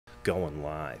going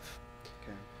live.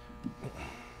 Okay.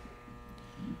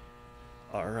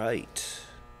 All right.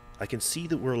 I can see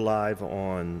that we're live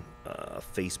on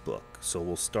Facebook, so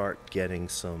we'll start getting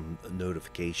some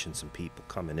notifications and people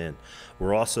coming in.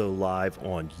 We're also live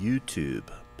on YouTube,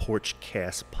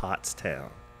 Porchcast Pottstown,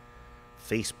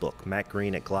 Facebook, Matt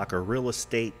Green at Glocker Real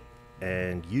Estate,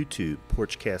 and YouTube,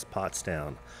 Porchcast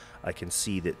Pottstown. I can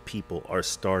see that people are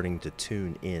starting to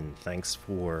tune in. Thanks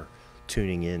for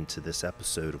tuning in to this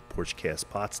episode of Porchcast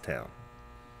Pottstown.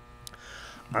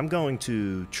 I'm going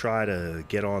to try to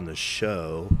get on the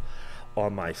show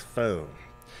on my phone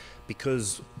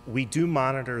because we do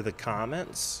monitor the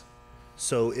comments.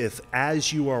 So if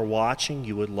as you are watching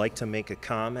you would like to make a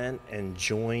comment and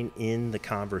join in the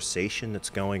conversation that's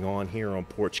going on here on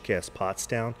Porchcast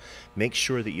Pottstown, make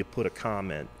sure that you put a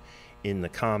comment in the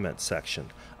comment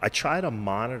section. I try to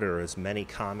monitor as many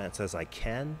comments as I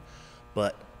can,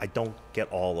 but I don't get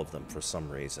all of them for some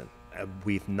reason.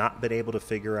 We've not been able to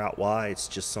figure out why. It's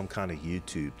just some kind of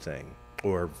YouTube thing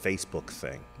or Facebook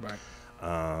thing. Right.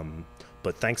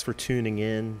 But thanks for tuning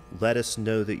in. Let us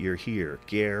know that you're here.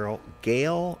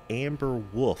 Gail Amber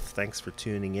Wolf, thanks for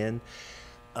tuning in.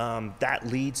 That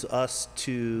leads us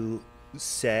to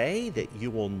say that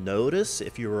you will notice,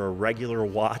 if you're a regular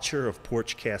watcher of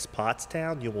Porchcast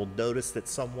Pottstown, you will notice that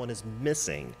someone is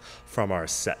missing from our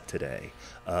set today.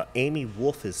 Amy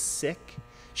Wolf is sick.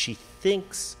 She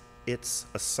thinks it's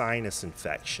a sinus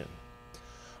infection,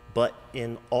 but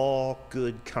in all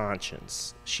good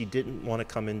conscience, she didn't want to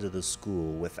come into the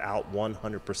school without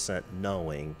 100%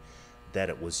 knowing that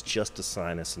it was just a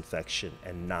sinus infection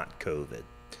and not COVID.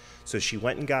 So she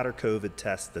went and got her COVID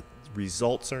test. The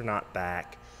results are not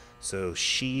back, so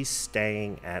she's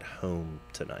staying at home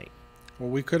tonight. Well,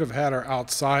 we could have had her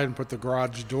outside and put the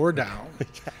garage door down,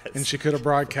 Yes. and she could have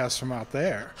broadcast from out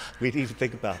there. We didn't even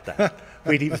think about that.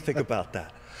 We didn't even think about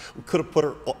that. We could have put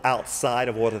her outside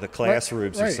of one of the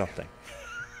classrooms or Right. something.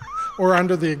 Or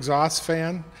under the exhaust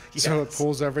fan, so it Yes.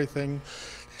 pulls everything.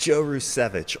 Joe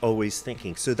Rusevich, always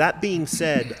thinking. So that being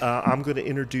said, I'm going to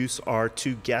introduce our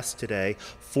two guests today.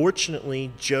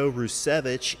 Fortunately, Joe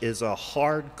Rusevich is a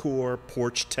hardcore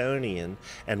Porchtonian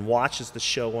and watches the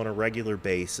show on a regular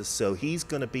basis, so he's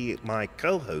going to be my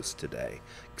co-host today.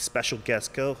 Special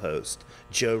guest co-host,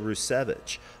 Joe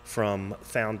Rusevich from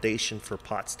Foundation for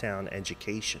Pottstown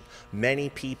Education. Many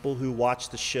people who watch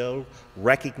the show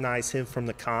recognize him from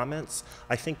the comments.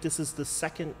 I think this is the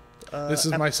second This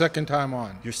is my second time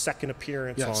on. your second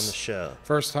appearance Yes. on the show.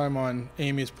 First time on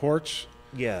Amy's porch,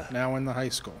 Yeah. now in the high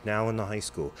school. Now in the high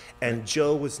school. And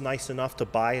Joe was nice enough to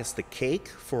buy us the cake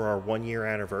for our 1-year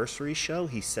anniversary show.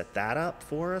 He set that up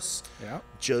for us. Yeah.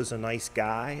 Joe's a nice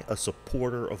guy, a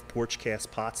supporter of Porchcast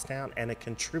Pottstown, and a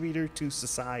contributor to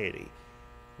society.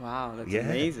 Wow, that's Yeah,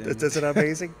 amazing. Isn't that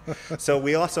amazing? So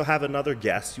we also have another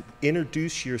guest.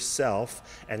 Introduce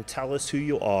yourself and tell us who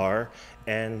you are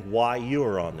and why you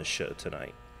are on the show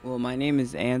tonight. Well, my name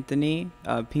is Anthony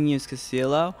Piñas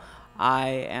Castillo. I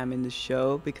am in the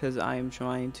show because I am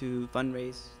trying to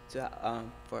fundraise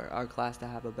for our class to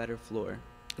have a better floor.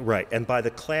 Right, and by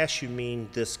the class you mean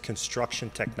this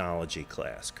construction technology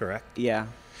class, correct? Yeah.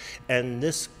 And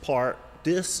this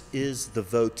is the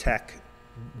VOTEC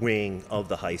wing of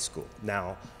the high school.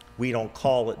 Now, we don't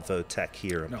call it VOTEC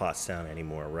here in No. Pottstown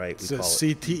anymore, right? It's We a call it.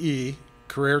 CTE,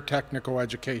 Career Technical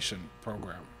Education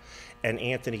Program. And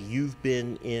Anthony, you've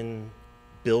been in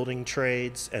building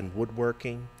trades and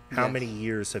woodworking. How Yes. many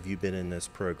years have you been in this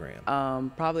program?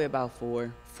 Probably about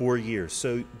 4. 4 years.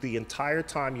 So the entire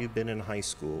time you've been in high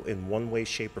school, in one way,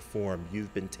 shape, or form,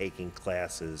 you've been taking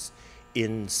classes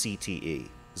in CTE.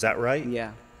 Is that right?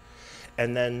 Yeah.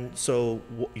 And then, so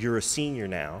you're a senior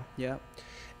now, Yep.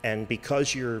 and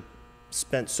because you're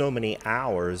spent so many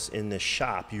hours in this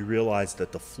shop, you realized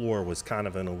that the floor was kind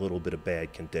of in a little bit of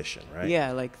bad condition, right?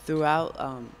 Yeah, like throughout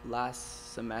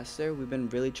last semester, we've been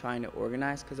really trying to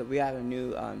organize because we have a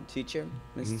new teacher,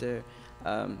 Mr.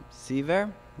 Seaver,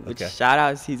 which Okay. shout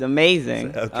outs, he's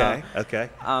amazing. Okay, okay.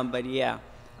 But yeah,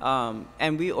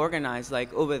 and we organized,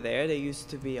 like over there, there used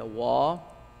to be a wall,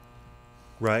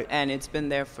 Right. and it's been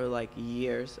there for like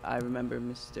years. I remember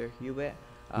Mr. Hewitt,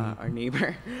 our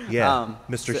neighbor. Yeah.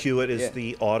 Mr. so- Hewitt is yeah.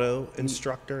 the auto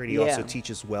instructor, and he also Yeah.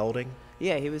 teaches welding.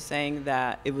 Yeah, he was saying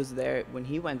that it was there when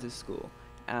he went to school.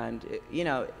 And,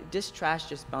 this trash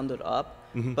just bundled up.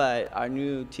 But our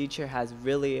new teacher has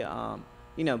really,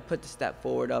 put the step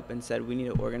forward up and said we need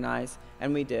to organize.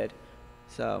 And we did.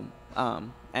 So,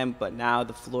 but now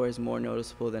the floor is more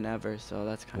noticeable than ever, so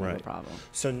that's kind of a problem.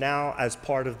 So now, as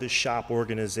part of this shop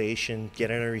organization,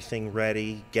 getting everything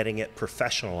ready, getting it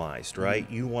professionalized, right?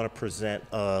 You want to present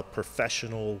a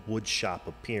professional wood shop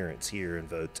appearance here in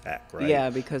Votech, right? Yeah,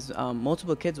 because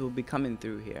multiple kids will be coming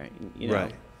through here, you know.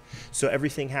 Right. So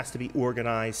everything has to be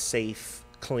organized, safe,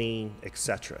 clean,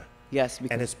 etc. Yes.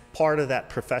 Because, and as part of that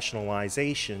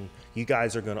professionalization, you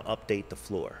guys are going to update the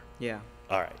floor. Yeah.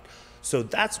 All right. So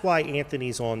that's why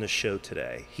Anthony's on the show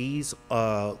today. He's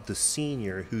the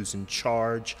senior who's in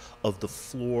charge of the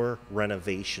floor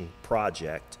renovation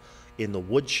project in the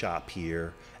wood shop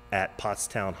here at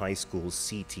Pottstown High School's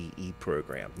CTE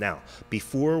program. Now,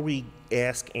 before we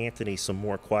ask Anthony some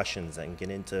more questions and get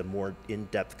into a more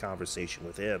in-depth conversation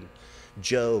with him,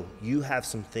 Joe, you have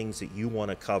some things that you want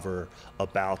to cover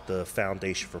about the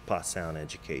Foundation for Pottstown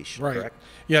Education, correct?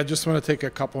 Yeah, just want to take a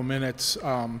couple minutes.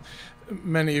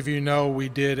 Many of you know we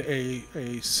did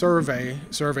a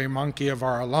survey monkey of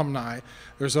our alumni.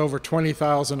 There's over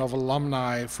 20,000 of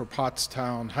alumni for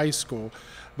Pottstown High School.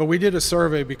 But we did a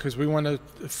survey because we want to,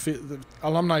 the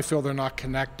alumni feel they're not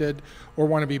connected or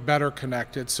want to be better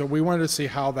connected. So we wanted to see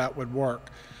how that would work.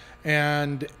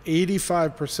 And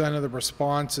 85% of the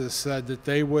responses said that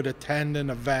they would attend an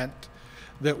event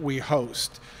that we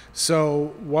host.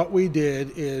 So what we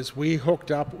did is we hooked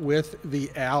up with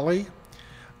the Alley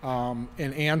and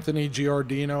Anthony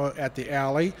Giordino at the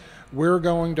Alley. We're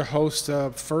going to host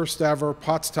a first ever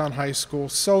Pottstown High School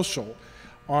social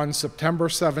on September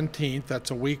 17th, that's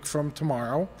a week from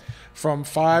tomorrow, from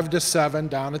 5 to 7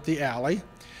 down at the Alley.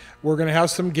 We're going to have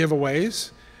some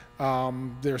giveaways.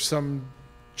 There's some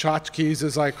tchotchkes,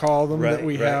 as I call them, that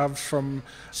we have from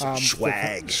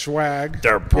swag. Swag.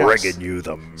 They're bringing you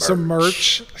the merch. Some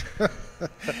merch.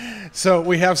 So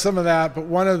we have some of that, but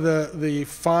one of the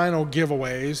final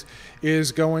giveaways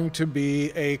is going to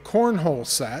be a cornhole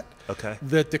set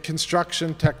that the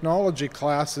construction technology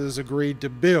classes agreed to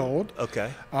build.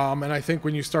 And I think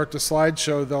when you start the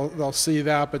slideshow, they'll see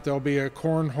that, but there'll be a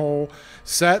cornhole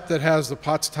set that has the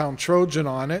Pottstown Trojan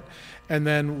on it. And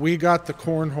then we got the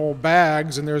cornhole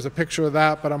bags, and there's a picture of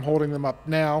that, but I'm holding them up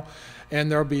now. And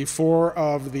there'll be 4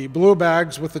 of the blue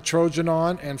bags with the Trojan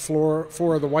on and 4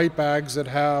 of the white bags that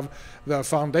have the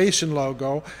foundation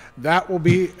logo. That will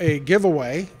be a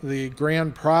giveaway, the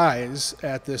grand prize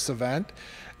at this event.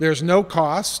 There's no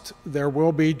cost. There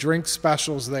will be drink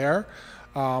specials there.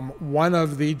 One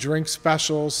of the drink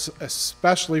specials,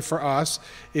 especially for us,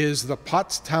 is the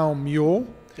Pottstown Mule,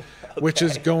 which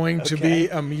is going to be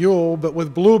a mule, but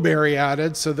with blueberry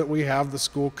added so that we have the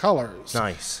school colors.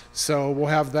 Nice. So we'll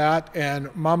have that, and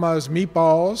Mama's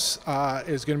Meatballs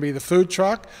is going to be the food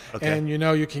truck, and you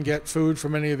know you can get food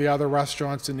from any of the other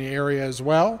restaurants in the area as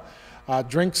well.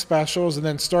 Drink specials, and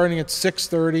then starting at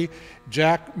 6:30,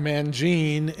 Jack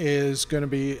Mangine is going to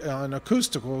be on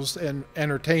acousticals and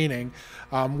entertaining.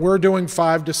 We're doing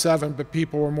 5 to 7, but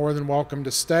people are more than welcome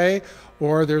to stay,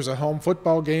 or there's a home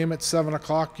football game at 7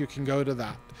 o'clock. You can go to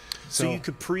that. So you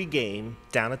could pregame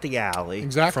down at the Alley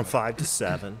from 5 to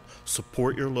 7,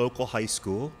 support your local high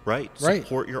school, right?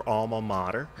 Support your alma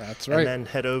mater. That's right. And then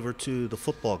head over to the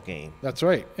football game. That's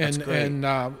right. That's great.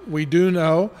 And we do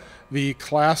know the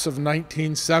class of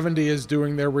 1970 is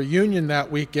doing their reunion that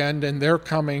weekend, and they're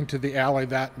coming to the Alley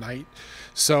that night.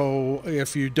 So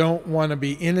if you don't want to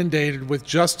be inundated with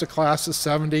just a class of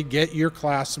 70, get your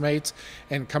classmates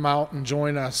and come out and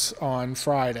join us on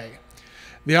Friday.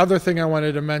 The other thing I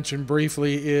wanted to mention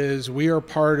briefly is we are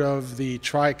part of the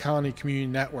Tri-County Community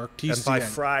Network, TCN. And by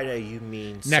Friday, you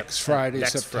mean next Friday,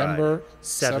 September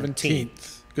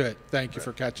 17th. Good. Thank you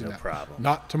for catching that. No problem.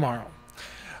 Not tomorrow.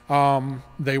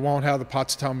 They won't have the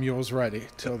Pottstown Mules ready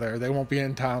till there. They won't be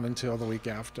in town until the week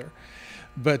after.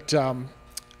 But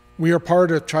we are part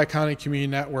of Tri-County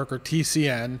Community Network, or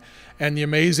TCN, and the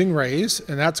Amazing Raise,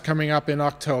 and that's coming up in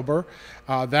October.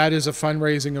 That is a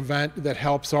fundraising event that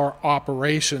helps our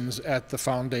operations at the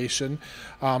foundation.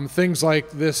 Things like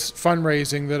this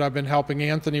fundraising that I've been helping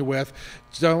Anthony with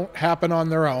don't happen on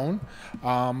their own.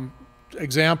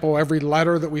 Example, every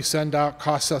letter that we send out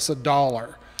costs us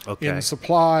 $1. In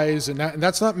supplies, and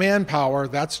that's not manpower,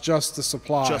 that's just the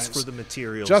supplies. Just for the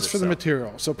materials. Just for the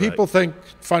material. So people think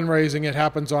fundraising, it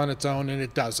happens on its own, and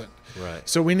it doesn't. Right.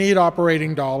 So we need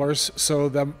operating dollars, so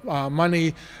the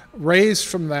money raised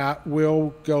from that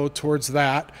will go towards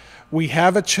that. We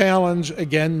have a challenge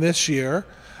again this year.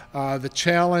 The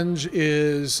challenge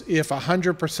is if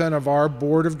 100% of our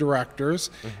board of directors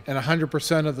and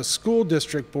 100% of the school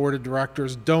district board of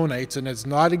directors donates, and it's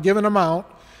not a given amount,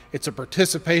 it's a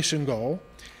participation goal,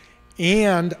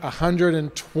 and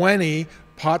 120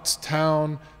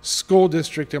 Pottstown School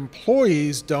District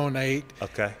employees donate.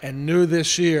 Okay. And new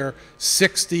this year,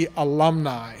 60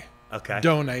 alumni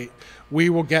donate. We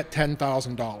will get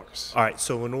 $10,000. All right,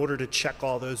 so in order to check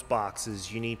all those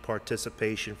boxes, you need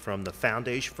participation from the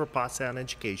Foundation for Pottstown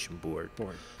Education Board,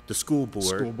 the school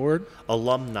board,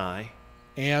 alumni,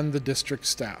 and the district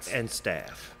staff. And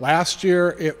staff. Last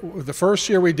year, the first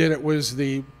year we did it was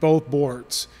both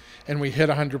boards, and we hit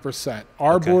 100%.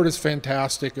 Our board is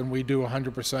fantastic, and we do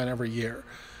 100% every year.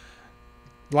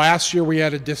 Last year we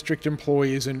added district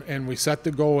employees, and we set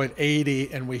the goal at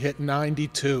 80, and we hit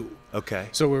 92. Okay.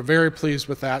 So we're very pleased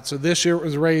with that. So this year it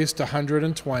was raised to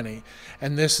 120,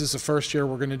 and this is the first year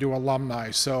we're going to do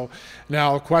alumni. So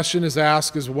now a question is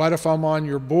asked is, what if I'm on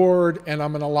your board and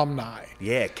I'm an alumni?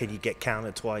 Yeah, can you get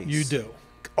counted twice? You do.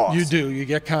 Awesome. You do. You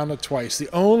get counted twice. The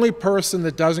only person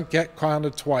that doesn't get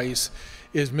counted twice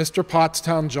is Mr.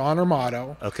 Pottstown John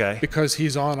Armato. Okay. Because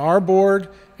he's on our board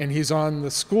and he's on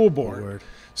the school board.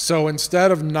 So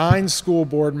instead of 9 school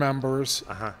board members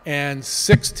and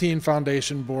 16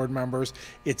 foundation board members,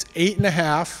 it's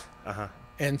 8.5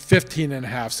 and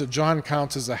 15.5. So John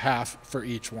counts as a half for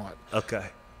each one. Okay.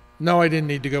 No, I didn't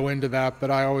need to go into that, but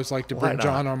I always like to bring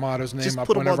John Armato's name up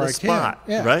whenever I can.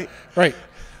 Yeah. Right? Right.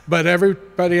 But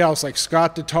everybody else, like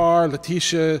Scott Tatar,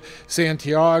 Letitia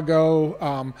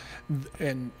Santiago,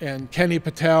 and Kenny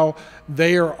Patel,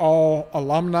 they are all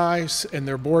alumni and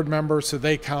they're board members, so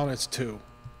they count as 2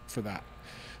 for that.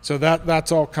 So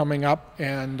that's all coming up,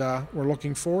 and we're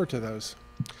looking forward to those.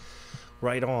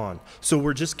 Right on. So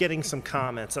we're just getting some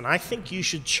comments, and I think you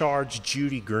should charge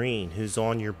Judy Green, who's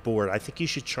on your board. I think you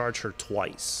should charge her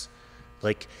twice.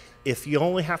 Like, if you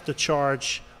only have to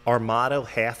charge Armato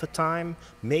half a time,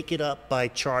 make it up by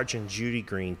charging Judy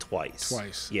Green twice.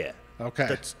 Twice. Yeah. Okay.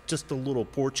 That's just a little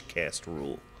Porchcast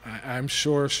rule. I'm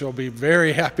sure she'll be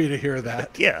very happy to hear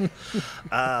that. Yeah.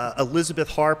 Elizabeth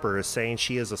Harper is saying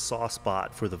she has a soft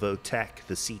spot for the VOTEC,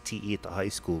 the CTE at the high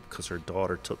school, because her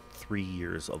daughter took 3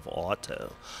 years of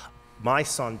auto. My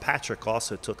son Patrick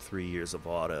also took 3 years of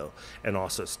auto and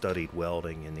also studied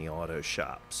welding in the auto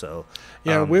shop. So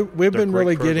yeah, we've been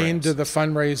really programs. getting into the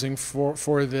fundraising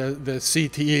for the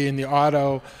CTE and the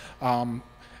auto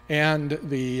and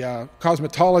the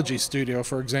cosmetology studio,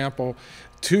 for example.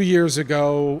 2 years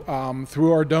ago,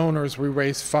 through our donors, we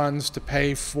raised funds to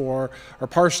pay for, or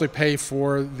partially pay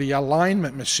for, the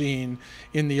alignment machine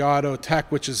in the auto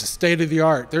tech, which is state of the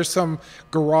art. There's some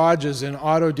garages in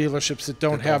auto dealerships that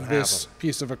don't have this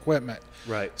piece of equipment.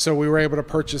 Right. So we were able to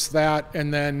purchase that,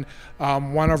 and then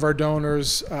one of our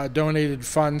donors donated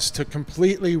funds to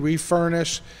completely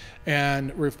refurnish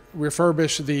and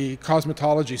refurbish the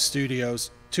cosmetology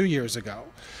studios 2 years ago.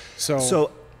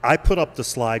 So I put up the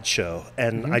slideshow,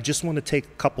 and I just want to take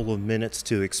a couple of minutes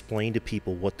to explain to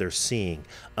people what they're seeing.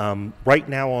 Right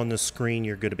now on the screen,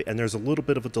 you're going to be, and there's a little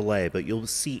bit of a delay, but you'll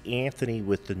see Anthony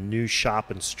with the new shop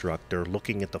instructor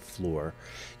looking at the floor.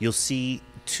 You'll see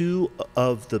 2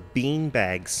 of the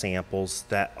beanbag samples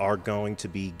that are going to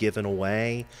be given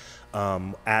away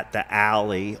at the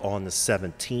alley on the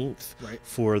 17th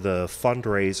for the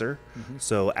fundraiser.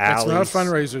 So it's not a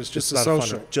fundraiser, it's just a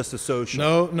social. Just a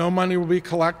social. No money will be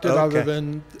collected other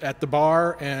than at the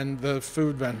bar and the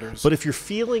food vendors. But if you're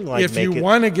feeling like if you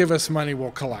want to give us money,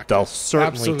 we'll collect they'll it.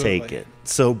 certainly take it.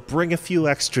 So bring a few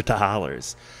extra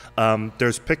dollars.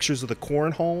 There's pictures of the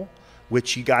cornhole,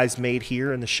 which you guys made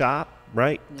here in the shop,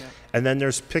 right? Yeah. And then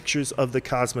there's pictures of the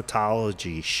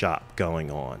cosmetology shop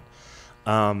going on.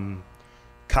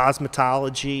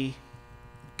 Cosmetology,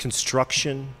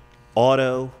 construction,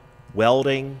 auto,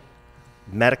 welding,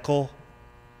 medical,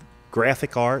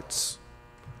 graphic arts.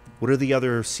 What are the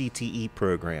other CTE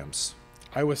programs?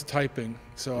 I was typing,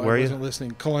 so Were I wasn't you?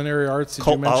 listening. Culinary arts, did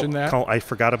you mention that? I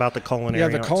forgot about the culinary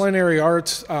arts. Yeah, the culinary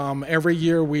arts, every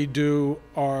year we do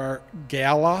our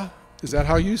gala. Is that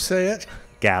how you say it?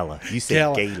 Gala. You say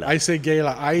gala. I say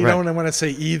gala. I don't want to say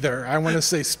either. I want to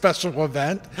say special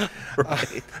event.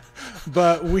 Right.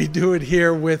 But we do it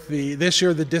here with this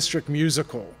year, the district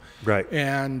musical. Right.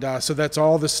 And so that's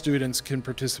all the students can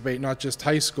participate, not just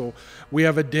high school. We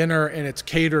have a dinner, and it's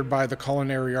catered by the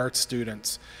culinary arts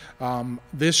students.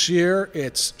 This year,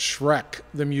 it's Shrek,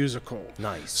 the musical.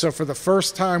 Nice. So for the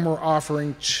first time, we're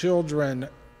offering children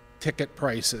ticket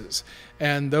prices,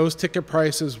 and those ticket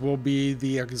prices will be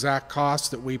the exact cost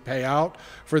that we pay out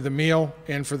for the meal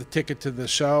and for the ticket to the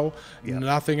show.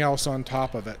 Nothing else on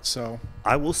top of it. So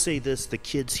I will say this: the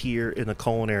kids here in the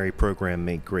culinary program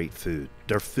make great food.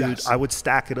 Their food, Yes. I would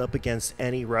stack it up against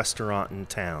any restaurant in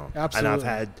town. Absolutely.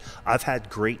 And I've had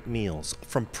great meals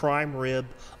from prime rib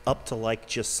up to like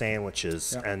just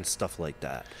sandwiches and stuff like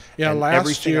that. Yeah, and last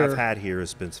everything year I've had here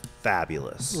has been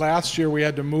fabulous. Last year we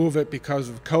had to move it because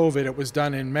of COVID. It was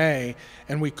done in May,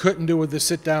 and we couldn't do it with the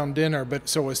sit-down dinner, but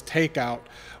so it was takeout.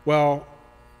 Well,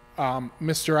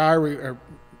 Mr. Irie, or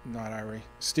not Irie,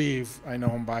 Steve, I know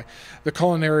him by, the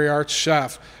culinary arts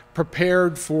chef,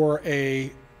 prepared for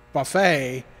a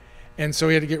buffet, and so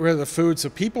he had to get rid of the food. So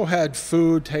people had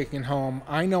food taken home.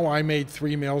 I know I made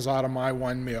 3 meals out of my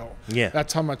 1 meal. Yeah.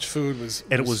 That's how much food was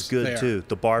And it was good there. too.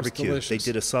 The barbecue. delicious.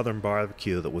 They did a southern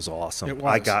barbecue that was awesome. It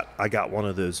was. I got one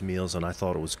of those meals and I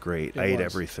thought it was great. I ate was.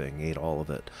 everything, ate all of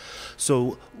it.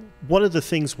 So one of the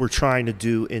things we're trying to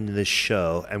do in this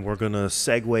show, and we're going to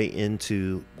segue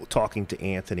into talking to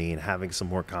Anthony and having some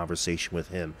more conversation with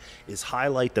him, is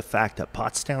highlight the fact that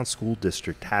Pottstown School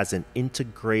District has an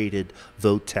integrated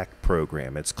VOTEC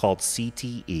program. It's called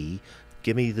CTE.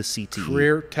 Give me the CTE.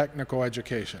 Career Technical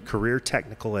Education. Career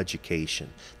Technical Education.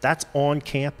 That's on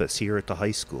campus here at the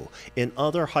high school. In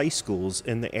other high schools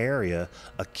in the area,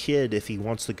 a kid, if he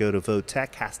wants to go to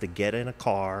VOTEC, has to get in a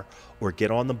car or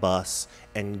get on the bus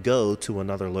and go to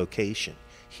another location.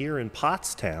 Here in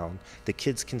Pottstown, the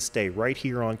kids can stay right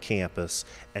here on campus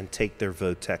and take their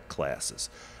VOTEC classes.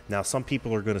 Now, some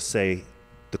people are going to say,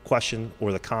 the question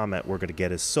or the comment we're going to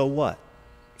get is, so what?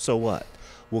 So what?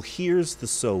 Well, here's the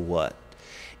so what.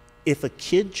 If a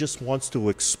kid just wants to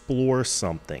explore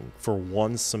something for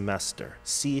 1 semester,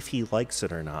 see if he likes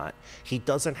it or not, he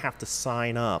doesn't have to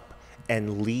sign up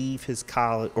and leave his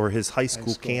college or his high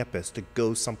school campus to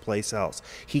go someplace else.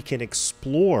 He can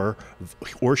explore,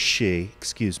 or she,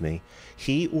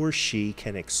 he or she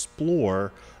can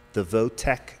explore the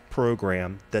VOTEC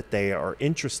program that they are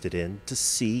interested in to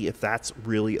see if that's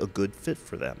really a good fit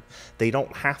for them. They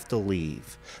don't have to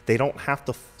leave. They don't have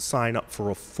to sign up for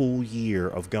a full year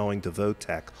of going to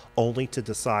VOTEC only to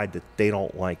decide that they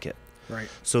don't like it. Right.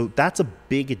 So that's a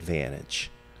big advantage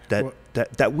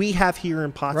that we have here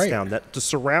in Pottstown that the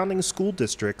surrounding school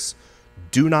districts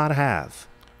do not have.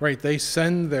 Right. They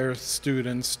send their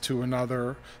students to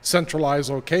another centralized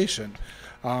location.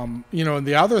 And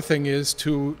the other thing is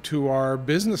to our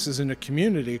businesses in the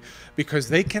community, because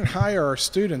they can hire our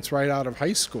students right out of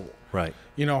high school. Right.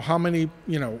 How many,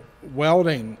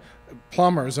 welding,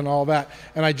 plumbers and all that.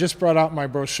 And I just brought out my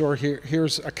brochure here.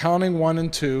 Here's accounting 1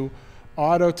 and 2,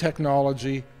 auto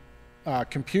technology,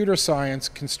 computer science,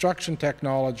 construction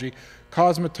technology,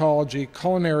 cosmetology,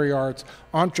 culinary arts,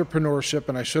 entrepreneurship,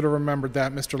 and I should have remembered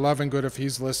that, Mr. Levengood, if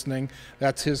he's listening,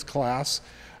 that's his class.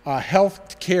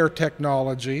 Healthcare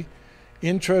technology,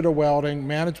 intro to welding,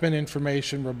 management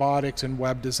information, robotics, and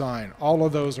web design. All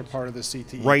of those are part of the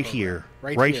CTE Right program. here.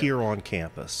 Right here on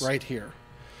campus. Right here.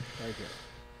 Right here.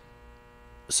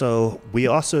 So we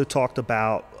also talked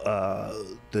about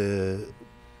the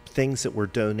things that were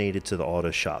donated to the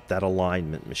auto shop, that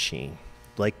alignment machine.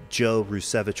 Like Joe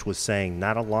Rusevich was saying,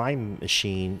 that alignment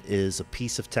machine is a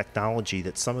piece of technology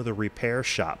that some of the repair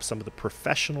shops, some of the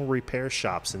professional repair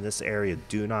shops in this area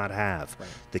do not have. Right.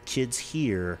 The kids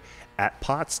here at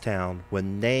Pottstown,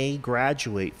 when they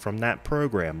graduate from that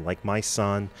program, like my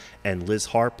son and Liz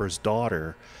Harper's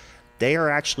daughter, they are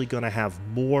actually going to have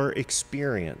more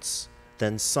experience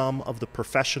than some of the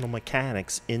professional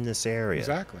mechanics in this area.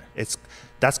 Exactly.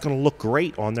 That's going to look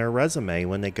great on their resume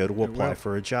when they go to apply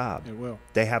for a job. It will.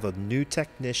 They have a new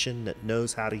technician that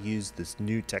knows how to use this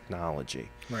new technology.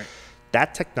 Right.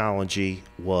 That technology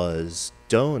was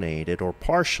donated or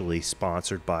partially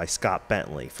sponsored by Scott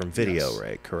Bentley from Video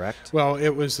Rig, correct? Well,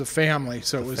 it was the family,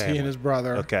 so it was he and his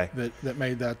brother that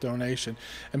made that donation.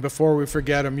 And before we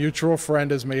forget, a mutual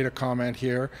friend has made a comment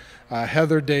here.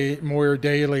 Heather Moyer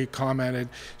Daly commented,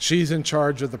 she's in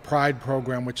charge of the Pride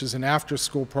program, which is an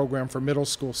after-school program for middle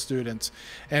school students.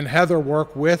 And Heather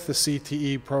worked with the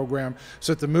CTE program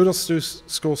so that the middle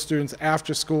school students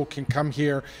after school can come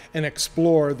here and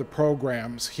explore the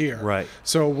programs here. Right.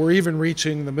 So we're even reaching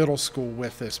the middle school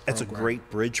with this program. It's a great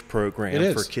bridge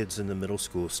program for kids in the middle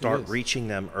school. Start reaching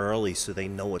them early so they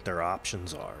know what their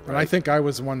options are. Right? And I think I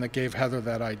was the one that gave Heather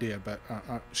that idea, but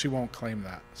she won't claim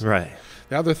that. So. Right.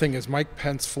 The other thing is Mike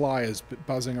Pence fly is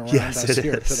buzzing around us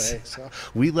here today. So.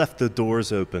 We left the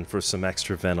doors open for some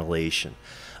extra ventilation.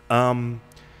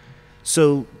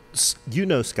 So you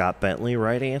know Scott Bentley,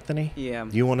 right, Anthony? Yeah.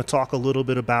 You want to talk a little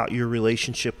bit about your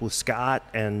relationship with Scott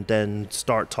and then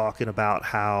start talking about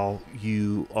how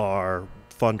you are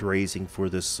fundraising for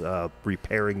this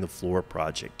repairing the floor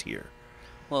project here?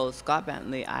 Well, Scott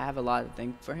Bentley, I have a lot to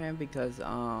thank for him because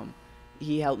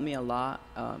he helped me a lot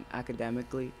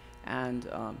academically, and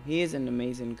he is an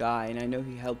amazing guy, and I know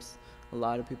he helps a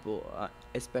lot of people,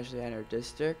 especially at our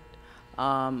district.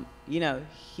 You know,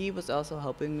 he was also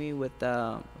helping me with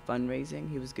the fundraising.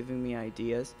 He was giving me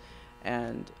ideas,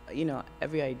 and you know,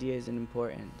 every idea is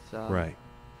important. So. Right.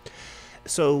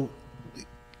 So,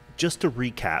 just to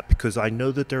recap, because I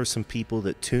know that there are some people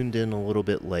that tuned in a little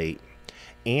bit late.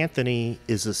 Anthony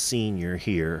is a senior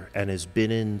here and has been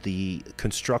in the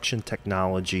construction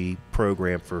technology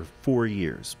program for 4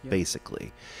 years,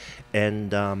 basically. And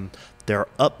they're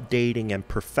updating and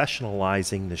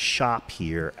professionalizing the shop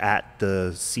here at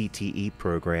the CTE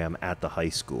program at the high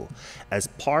school. As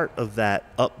part of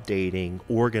that updating,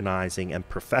 organizing, and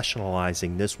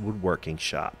professionalizing this woodworking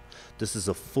shop, this is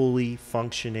a fully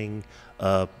functioning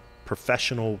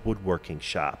professional woodworking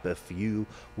shop. If you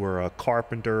were a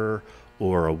carpenter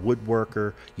or a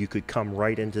woodworker, you could come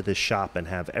right into this shop and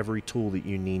have every tool that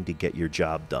you need to get your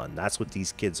job done. That's what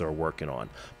these kids are working on.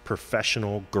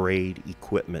 Professional grade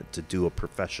equipment to do a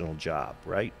professional job,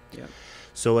 right? Yeah.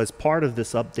 So as part of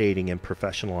this updating and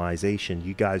professionalization,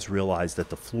 you guys realized that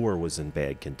the floor was in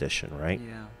bad condition, right?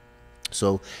 Yeah.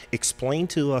 So explain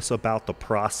to us about the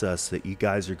process that you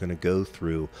guys are going to go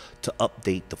through to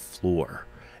update the floor,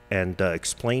 and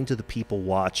explain to the people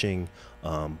watching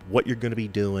what you're going to be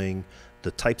doing,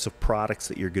 the types of products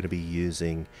that you're going to be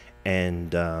using,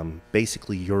 and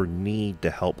basically your need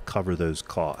to help cover those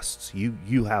costs.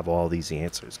 You have all these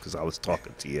answers because I was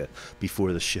talking to you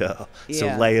before the show. Yeah. So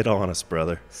lay it on us,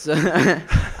 brother. So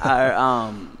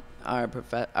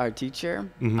our teacher,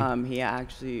 he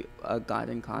actually got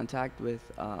in contact with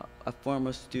a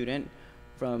former student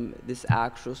from this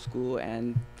actual school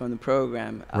and from the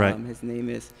program. Right. His name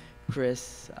is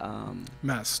Chris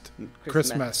Mest.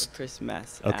 Chris Mest. Chris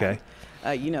Mest. Okay.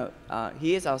 And, you know,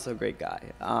 he is also a great guy.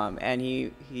 And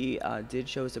he did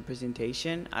show us a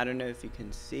presentation. I don't know if you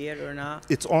can see it or not.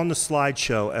 It's on the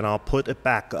slideshow, and I'll put it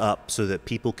back up so that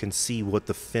people can see what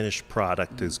the finished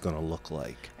product is going to look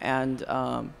like. And,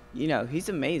 you know, he's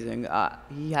amazing.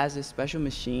 He has a special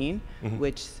machine,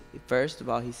 which, first of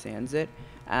all, he sands it.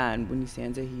 And when he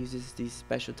sands it, he uses these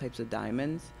special types of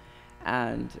diamonds.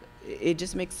 And it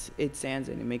just sands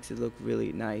it, and it makes it look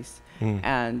really nice.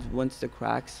 And once the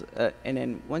cracks, and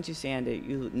then once you sand it,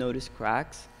 you notice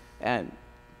cracks, and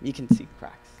you can see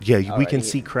cracks. Yeah, we can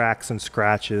see cracks and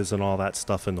scratches and all that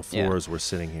stuff in the floor as we're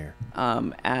sitting here.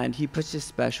 And he puts this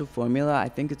special formula. I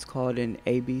think it's called an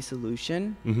AB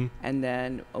solution. And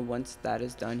then once that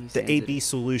is done, he sands the AB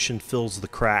solution fills the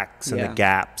cracks and the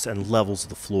gaps and levels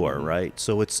the floor, right?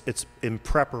 So it's in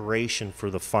preparation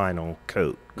for the final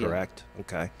coat, correct? Yeah.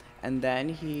 Okay. And then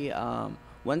he,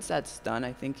 once that's done,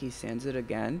 I think he sands it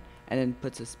again and then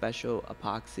puts a special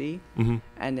epoxy.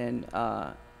 And then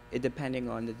depending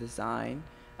on the design,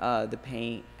 the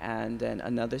paint, and then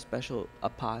another special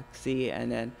epoxy,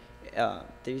 and then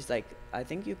there's like, I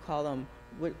think you call them,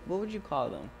 what would you call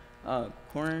them?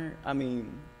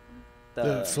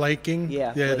 The flaking?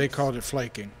 Yeah, they called it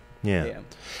flaking. Yeah.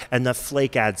 And the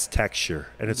flake adds texture,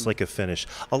 and it's like a finish.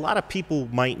 A lot of people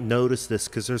might notice this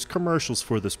because there's commercials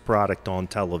for this product on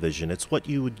television. It's what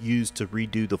you would use to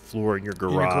redo the floor in your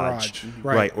garage.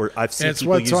 Right. Or I've seen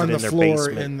people use it in their basement. It's what's on the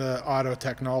floor in the auto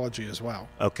technology as well.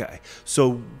 Okay.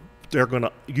 So you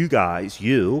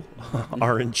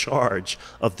are in charge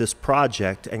of this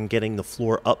project and getting the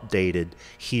floor updated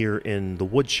here in the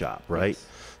wood shop, right? Yes.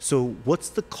 So what's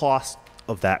the cost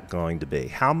of that going to be?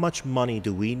 How much money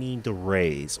do we need to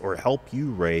raise or help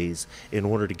you raise in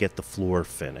order to get the floor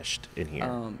finished in here?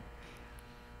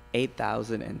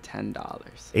 $8,010.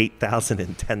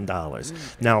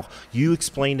 $8,010. Now, you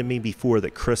explained to me before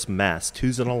that Chris Mest,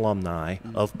 who's an alumni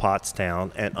of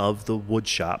Pottstown and of the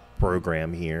woodshop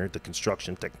program here, the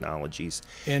construction technologies.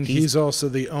 And he's also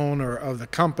the owner of the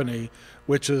company,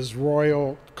 which is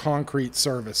Royal Concrete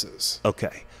Services.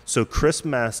 Okay. So Chris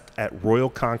Mest at Royal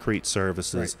Concrete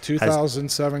Services. Right.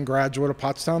 2007 graduate of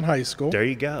Pottstown High School. There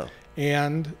you go.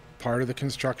 And part of the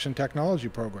construction technology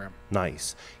program.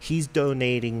 Nice. He's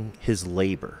donating his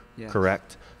labor,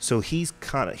 correct? So he's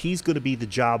going to be the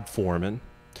job foreman,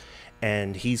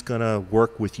 and he's going to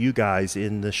work with you guys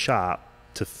in the shop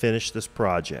to finish this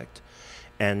project.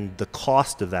 And the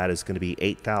cost of that is going to be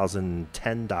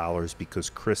 $8,010 because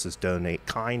Chris is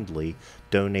kindly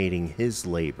donating his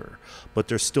labor. But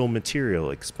there's still material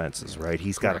expenses, right?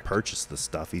 He's got to purchase the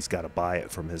stuff. He's got to buy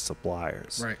it from his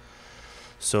suppliers. Right.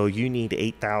 So you need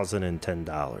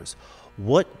 $8,010.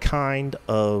 What kind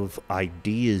of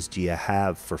ideas do you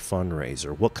have for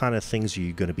fundraiser? What kind of things are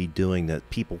you going to be doing that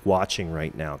people watching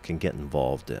right now can get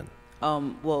involved in?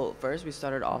 Well, first we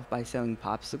started off by selling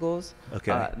popsicles.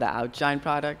 Okay. The Outshine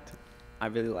product, I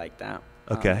really like that.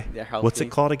 Okay. They're healthy. What's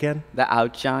it called again? The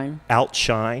Outshine.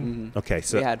 Outshine. Mm-hmm. Okay.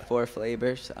 So we had 4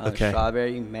 flavors: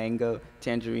 strawberry, mango,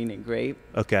 tangerine, and grape.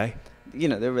 Okay. You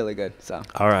know, they're really good. So.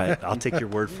 All right, I'll take your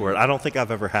word for it. I don't think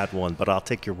I've ever had one, but I'll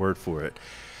take your word for it.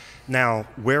 Now,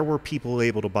 where were people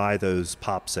able to buy those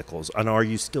popsicles, and are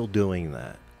you still doing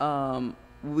that?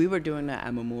 We were doing that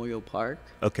at Memorial Park.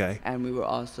 Okay. And we were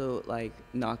also like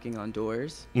knocking on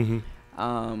doors.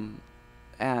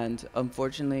 And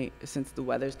unfortunately, since the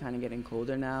weather's kind of getting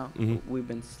colder now, we've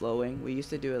been slowing. We used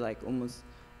to do it like almost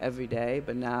every day,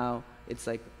 but now it's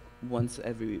like once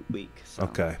every week. So.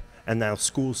 Okay. And now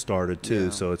school started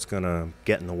too, so it's going to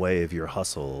get in the way of your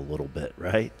hustle a little bit,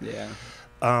 right? Yeah.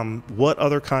 What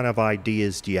other kind of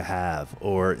ideas do you have?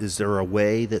 Or is there a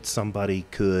way that somebody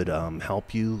could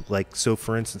help you? Like, so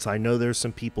for instance, I know there's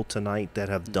some people tonight that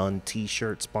have done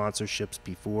T-shirt sponsorships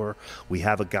before. We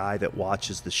have a guy that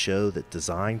watches the show that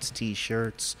designs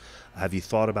T-shirts. Have you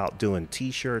thought about doing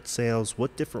T-shirt sales?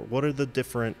 What are the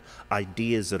different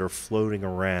ideas that are floating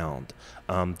around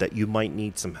that you might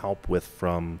need some help with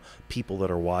from people that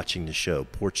are watching the show,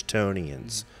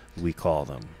 Porchtonians, we call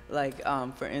them? Like,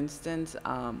 for instance,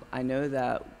 I know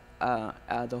that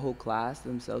the whole class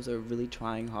themselves are really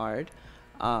trying hard.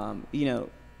 You know,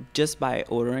 just by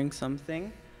ordering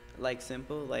something, like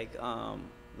simple, like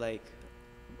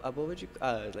what would you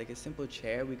like a simple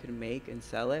chair we could make and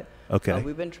sell it. Okay.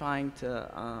 We've been trying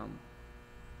to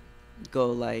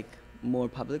go like more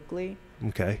publicly.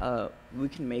 Okay. We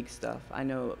can make stuff. I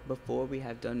know before we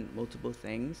have done multiple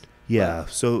things. Yeah.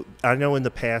 So I know in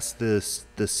the past the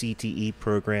CTE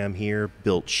program here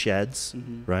built sheds,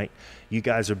 right? You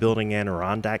guys are building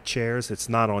Adirondack chairs. It's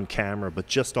not on camera, but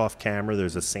just off camera,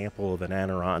 there's a sample of an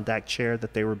Adirondack chair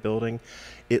that they were building.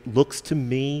 It looks to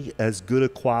me as good a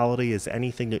quality as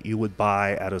anything that you would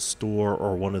buy at a store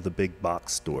or one of the big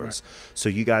box stores. Right. So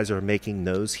you guys are making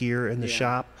those here in the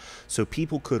shop. So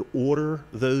people could order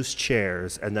those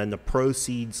chairs, and then the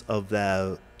proceeds of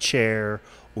the chair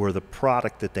or the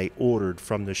product that they ordered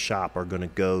from the shop are going to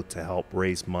go to help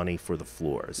raise money for the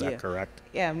floor. Is that correct?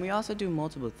 Yeah, and we also do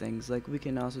multiple things. Like we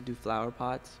can also do flower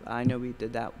pots. I know we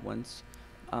did that once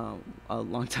a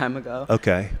long time ago.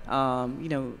 Okay. You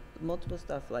know, multiple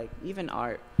stuff, like even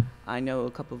art. I know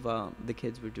a couple of the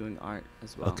kids were doing art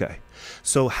as well. Okay.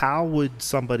 So how would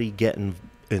somebody get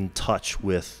in touch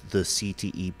with the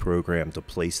CTE program to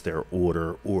place their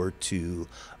order or to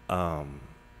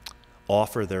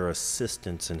offer their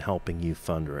assistance in helping you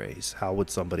fundraise? How would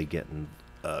somebody get in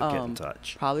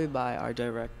touch? Probably by our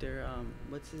director.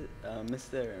 What's it?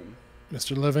 Mr.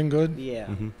 Livingood? Yeah.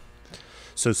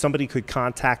 So somebody could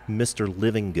contact Mr.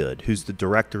 Livingood, who's the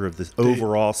director of the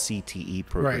overall CTE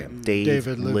program, right.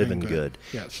 David Livingood,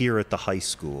 yes. here at the high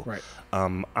school. Right.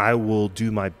 I will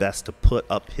do my best to put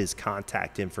up his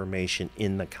contact information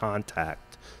in the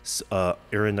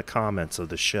or in the comments of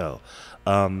the show.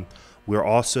 We're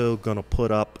also going to put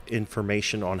up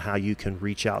information on how you can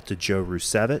reach out to Joe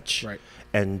Rusevich. Right.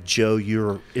 And Joe,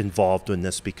 you're involved in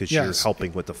this because you're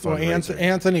helping with the fundraiser. Well,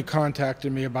 Anthony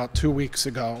contacted me about 2 weeks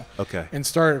ago. Okay. And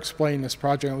started explaining this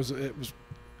project. It was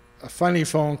a funny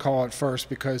phone call at first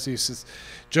because he says,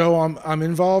 "Joe, I'm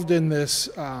involved in this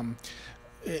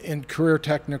in career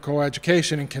technical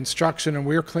education and construction, and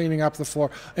we're cleaning up the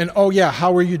floor. And oh yeah,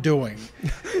 how are you doing?"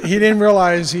 He didn't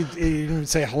realize he didn't even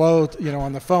say hello,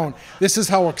 on the phone. This is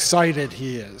how excited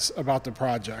he is about the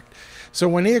project. So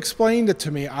when he explained it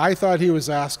to me, I thought he was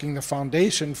asking the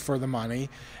foundation for the money,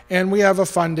 and we have a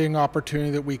funding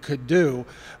opportunity that we could do.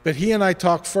 But he and I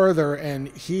talked further, and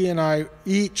he and I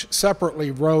each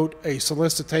separately wrote a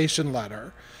solicitation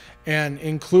letter and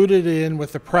included it in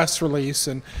with the press release.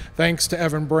 And thanks to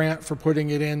Evan Brandt for putting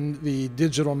it in the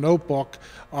digital notebook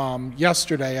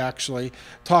yesterday, actually,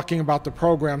 talking about the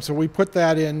program. So we put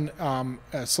that in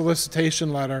a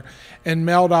solicitation letter and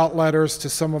mailed out letters to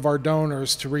some of our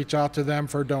donors to reach out to them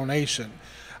for donation.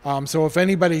 So if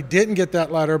anybody didn't get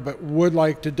that letter but would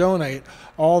like to donate,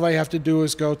 all they have to do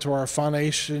is go to our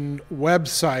foundation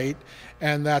website,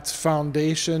 and that's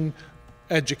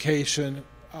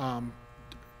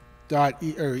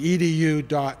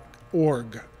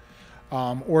foundationedu.org,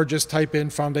 or just type in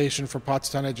Foundation for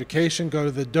Pottstown Education, go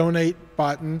to the donate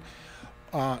button,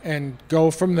 and go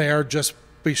from there. Just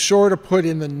be sure to put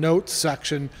in the notes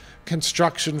section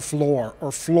construction floor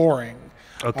or flooring.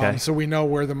 Okay. So we know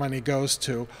where the money goes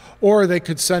to. Or they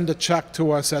could send a check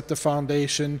to us at the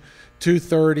foundation,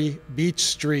 230 Beach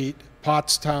Street,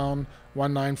 Pottstown,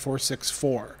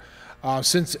 19464.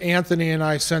 Since Anthony and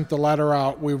I sent the letter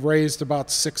out, we've raised about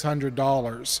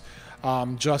 $600.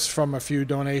 just from a few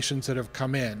donations that have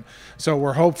come in. So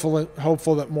we're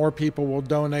hopeful that more people will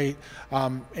donate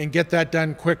and get that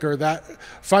done quicker. That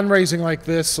fundraising like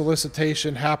this,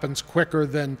 solicitation, happens quicker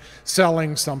than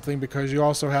selling something because you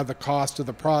also have the cost of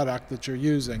the product that you're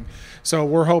using. So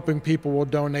we're hoping people will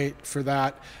donate for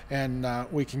that, and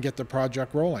we can get the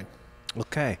project rolling.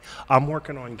 Okay. I'm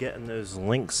working on getting those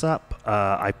links up.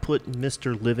 I put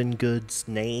Mr. Livingood's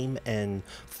name and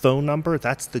phone number.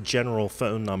 That's the general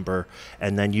phone number.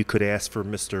 And then you could ask for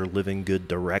Mr. Livingood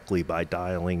directly by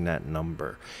dialing that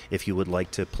number. If you would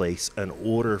like to place an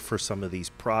order for some of these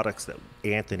products that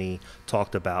Anthony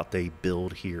talked about, they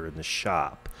build here in the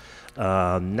shop.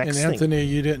 And Anthony,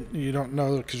 you don't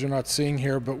know because you're not seeing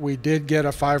here, but we did get a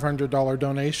 $500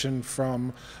 donation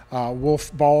from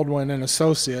Wolf Baldwin and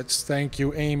Associates. Thank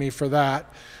you, Amy, for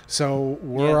that. So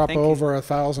we're up over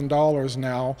 $1,000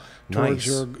 now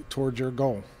towards your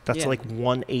goal. That's like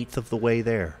 1/8 of the way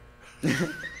there.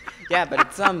 Yeah, but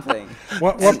it's something.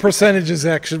 What percentage is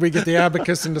that? Should we get the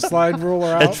abacus and the slide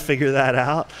ruler out? And figure that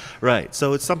out? Right.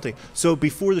 So it's something. So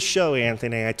before the show,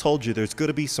 Anthony, I told you there's going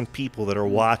to be some people that are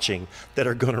watching that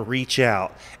are going to reach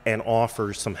out and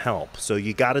offer some help. So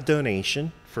you got a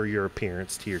donation for your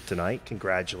appearance here tonight.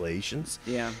 Congratulations.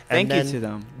 Yeah. Thank you to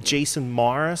them. Jason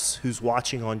Morris, who's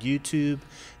watching on YouTube,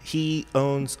 he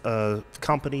owns a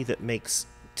company that makes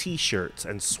T-shirts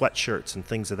and sweatshirts and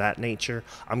things of that nature.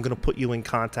 I'm going to put you in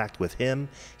contact with him.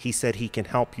 He said he can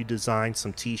help you design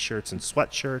some T-shirts and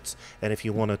sweatshirts, and if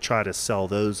you want to try to sell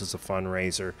those as a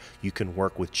fundraiser, you can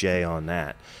work with Jay on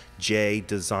that. Jay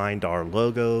designed our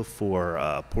logo for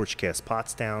Porchcast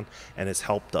Pottstown and has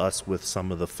helped us with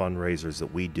some of the fundraisers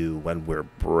that we do when we're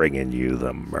bringing you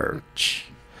the merch.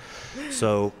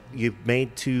 So you've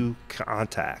made 2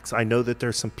 contacts. I know that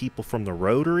there's some people from the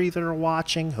Rotary that are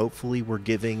watching. Hopefully we're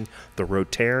giving the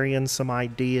Rotarians some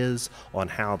ideas on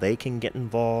how they can get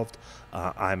involved.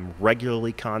 I'm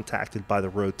regularly contacted by the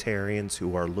Rotarians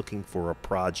who are looking for a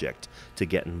project to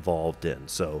get involved in.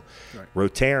 So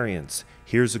Rotarians,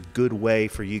 here's a good way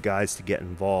for you guys to get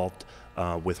involved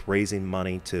with raising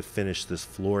money to finish this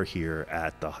floor here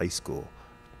at the high school,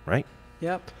 right?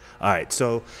 Yep. All right.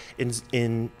 So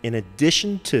in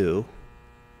addition to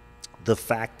the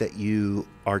fact that you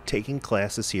are taking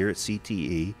classes here at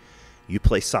CTE, you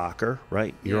play soccer,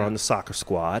 right? You're on the soccer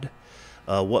squad.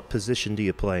 What position do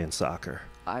you play in soccer?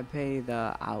 I play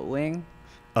the out wing.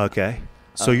 Okay.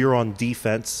 So you're on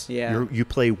defense. Yeah. You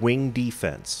play wing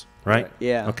defense, right?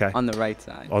 Yeah. Okay. On the right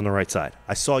side. On the right side.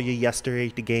 I saw you yesterday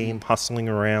at the game, hustling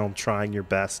around, trying your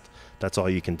best. That's all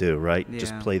you can do, right? Yeah.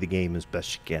 Just play the game as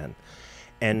best you can.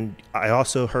 And I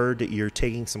also heard that you're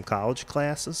taking some college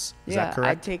classes. Is that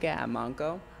correct? I take it at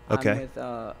Monco. Okay. I'm with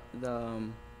the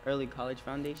Early College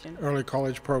Foundation. Early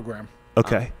college program.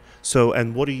 Okay. So,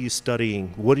 and what are you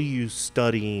studying? What are you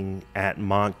studying at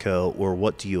Montco, or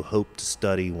what do you hope to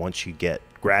study once you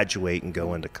graduate and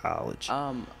go into college?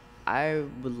 I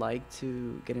would like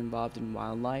to get involved in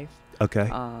wildlife. Okay.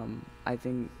 I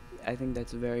think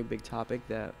that's a very big topic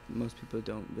that most people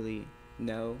don't really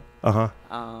know. I've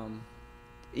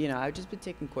just been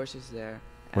taking courses there.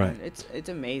 And it's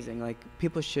amazing. Like,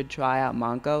 people should try out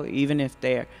Monco, even if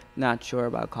they're not sure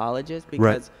about colleges,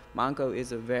 because Monco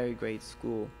is a very great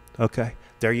school. Okay.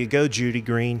 There you go, Judy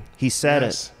Green. He said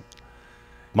it.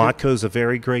 Monco's a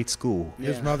very great school.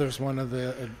 His mother's one of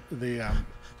the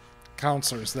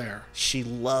counselors there. She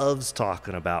loves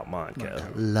talking about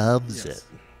Monco. Loves it.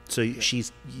 So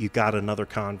you got another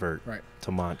convert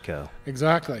to Montco.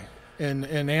 Exactly. And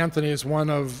Anthony is one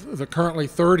of the currently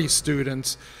 30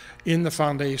 students in the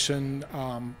foundation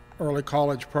early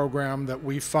college program that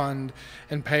we fund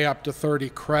and pay up to 30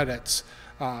 credits.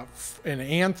 And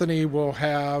Anthony will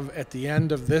have, at the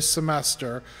end of this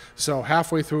semester, so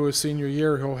halfway through his senior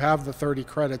year, he'll have the 30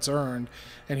 credits earned.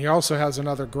 And he also has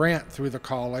another grant through the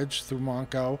college, through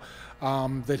Monco,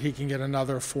 that he can get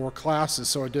another 4 classes,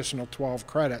 so additional 12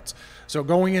 credits. So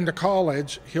going into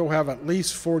college, he'll have at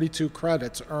least 42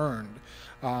 credits earned,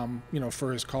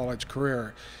 for his college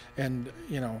career. And,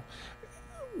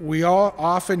 we all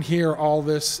often hear all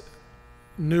this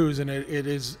news, and it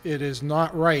is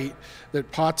not right that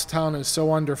Pottstown is so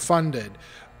underfunded.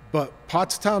 But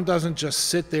Pottstown doesn't just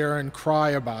sit there and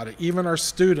cry about it. Even our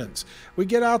students, we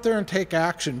get out there and take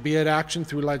action, be it action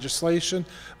through legislation.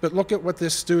 But look at what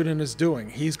this student is doing.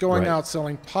 He's going out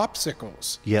selling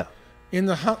popsicles in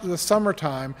the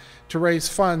summertime to raise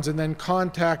funds, and then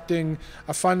contacting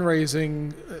a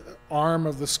fundraising arm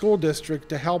of the school district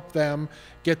to help them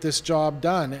get this job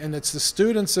done. And it's the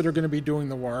students that are going to be doing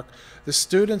the work, the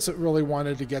students that really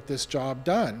wanted to get this job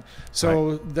done.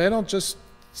 So they don't just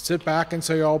sit back and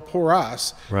say, oh, poor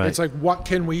us. Right. It's like, what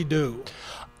can we do?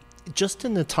 Just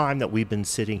in the time that we've been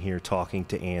sitting here talking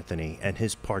to Anthony and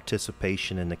his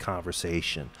participation in the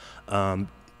conversation,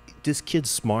 this kid's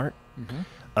smart.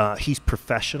 Mm-hmm. He's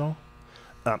professional,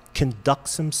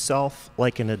 conducts himself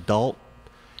like an adult,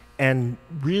 and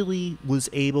really was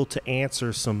able to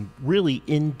answer some really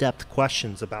in-depth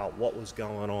questions about what was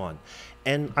going on.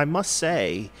 And I must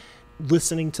say,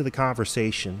 listening to the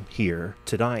conversation here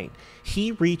tonight,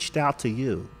 he reached out to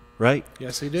you, right?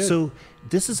 Yes, he did. So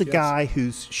this is a guy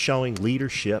who's showing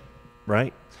leadership,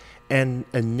 right? And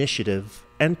initiative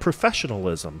and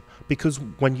professionalism, because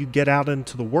when you get out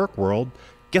into the work world,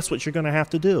 guess what you're going to have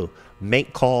to do?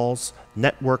 Make calls,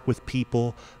 network with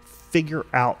people, figure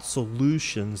out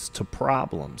solutions to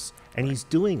problems. And he's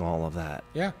doing all of that.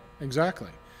 Yeah,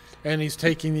 exactly. And he's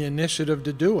taking the initiative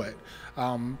to do it.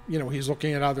 He's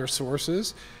looking at other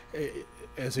sources.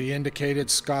 As he indicated,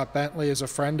 Scott Bentley is a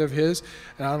friend of his,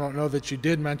 and I don't know that you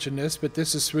did mention this, but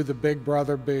this is through the Big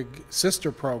Brother, Big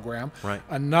Sister program, right.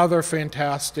 Another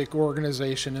fantastic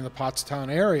organization in the Pottstown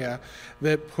area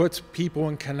that puts people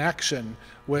in connection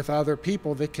with other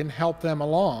people that can help them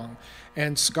along.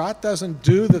 And Scott doesn't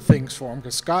do the things for him,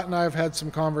 because Scott and I have had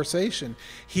some conversation.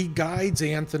 He guides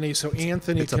Anthony so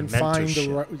Anthony can find the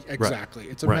right. Exactly.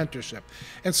 Right. It's a mentorship.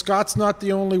 And Scott's not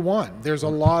the only one. There's a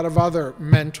lot of other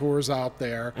mentors out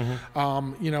there.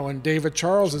 Mm-hmm. And David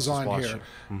Charles is on here.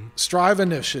 Mm-hmm. Strive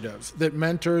Initiative that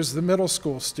mentors the middle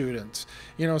school students.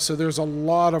 So there's a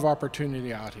lot of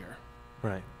opportunity out here.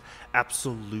 Right.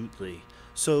 Absolutely.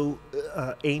 So,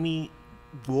 Amy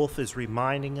Wolf is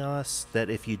reminding us that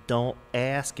if you don't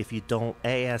ask, if you don't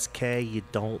ASK, you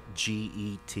don't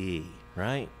GET,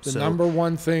 right? The number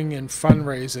one thing in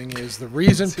fundraising is the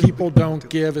reason people don't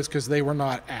give is because they were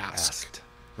not asked.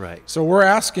 Right. So we're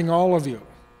asking all of you.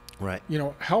 Right.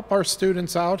 Help our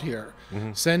students out here.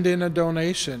 Mm-hmm. Send in a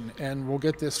donation, and we'll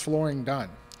get this flooring done.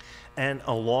 And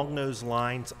along those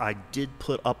lines, I did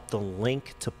put up the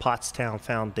link to Pottstown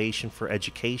Foundation for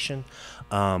Education.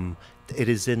 It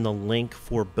is in the link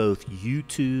for both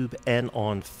YouTube and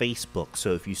on Facebook.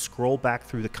 So if you scroll back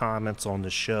through the comments on the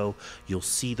show, you'll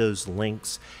see those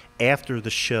links. After the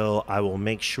show, I will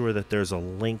make sure that there's a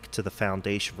link to the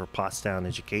Foundation for Pottstown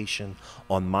Education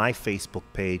on my Facebook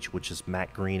page, which is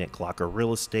Matt Green at Glocker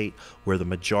Real Estate, where the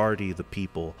majority of the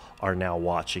people are now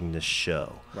watching this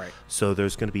show. Right. So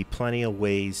there's going to be plenty of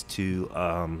ways to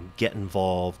get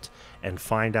involved and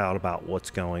find out about what's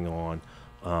going on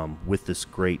with this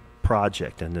great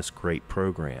project and this great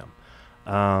program.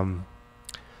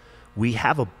 We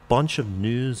have a bunch of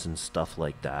news and stuff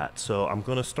like that, so I'm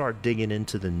going to start digging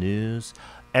into the news.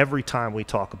 Every time we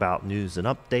talk about news and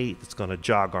update, it's going to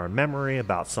jog our memory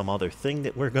about some other thing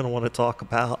that we're going to want to talk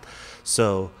about.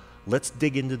 So let's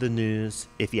dig into the news.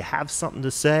 If you have something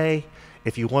to say,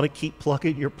 if you want to keep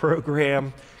plugging your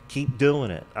program, keep doing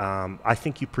it. I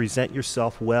think you present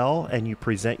yourself well, and you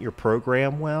present your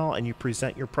program well, and you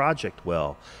present your project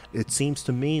well. It seems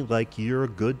to me like you're a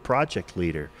good project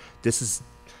leader. This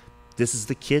is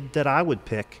the kid that I would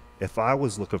pick if I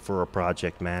was looking for a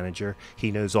project manager.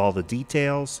 He knows all the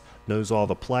details, knows all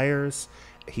the players.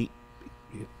 He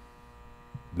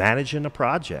managing a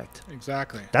project.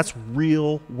 Exactly. That's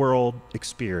real world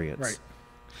experience. Right.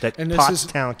 That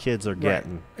Pottstown kids are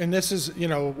getting. Right. And this is,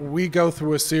 we go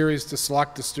through a series to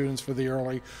select the students for the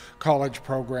early college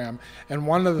program. And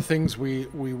one of the things we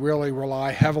really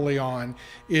rely heavily on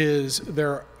is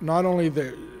not only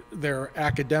their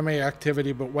academic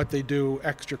activity, but what they do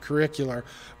extracurricular,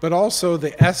 but also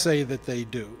the essay that they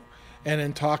do. And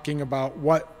in talking about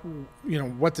what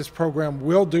this program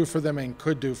will do for them and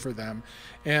could do for them.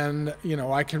 And,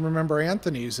 I can remember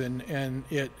Anthony's, and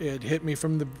it hit me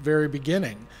from the very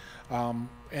beginning. And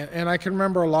I can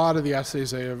remember a lot of the essays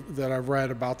that I've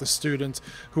read about the students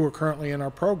who are currently in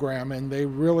our program, and they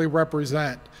really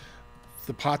represent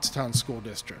the Pottstown School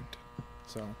District.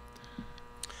 So,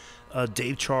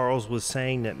 Dave Charles was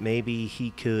saying that maybe he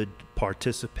could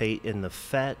participate in the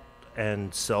FET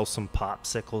and sell some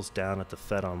popsicles down at the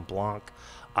Fête en Blanc.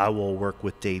 I will work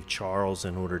with Dave Charles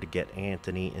in order to get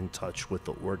Anthony in touch with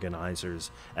the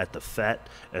organizers at the Fête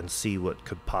and see what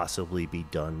could possibly be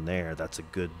done there. That's a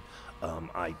good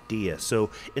idea. So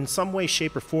in some way,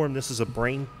 shape, or form, this is a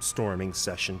brainstorming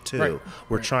session too. Right.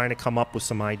 We're trying to come up with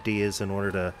some ideas in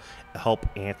order to help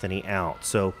Anthony out.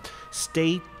 So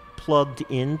stay plugged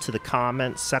into the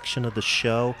comments section of the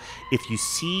show. If you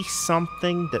see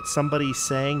something that somebody's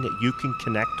saying that you can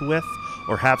connect with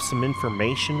or have some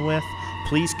information with,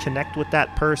 please connect with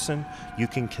that person. You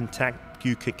can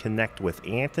You can connect with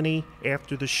Anthony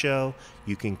after the show.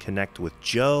 You can connect with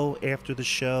Joe after the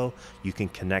show. You can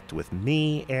connect with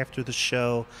me after the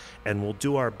show. And we'll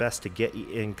do our best to get you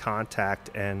in contact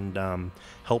and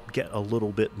help get a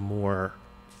little bit more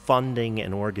funding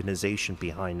and organization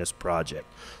behind this project.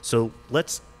 So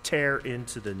let's tear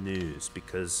into the news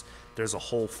because there's a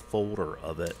whole folder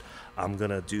of it. I'm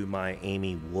going to do my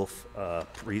Amy Wolf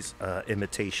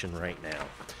imitation right now.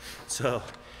 So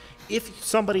if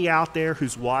somebody out there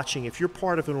who's watching, if you're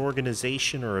part of an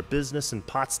organization or a business in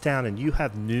Pottstown and you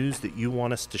have news that you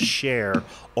want us to share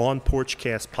on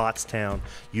Porchcast Pottstown,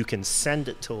 you can send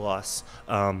it to us.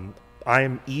 I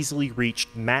am easily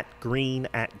reached,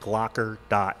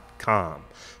 mattgreen@glocker.com.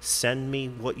 Send me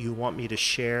what you want me to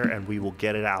share, and we will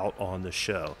get it out on the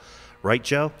show. Right,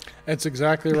 Joe? That's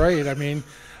exactly right. I mean,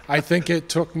 I think it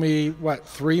took me,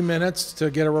 3 minutes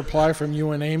to get a reply from you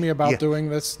and Amy about doing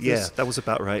this? Yeah, that was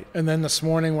about right. And then this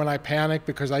morning when I panicked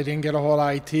because I didn't get a hold of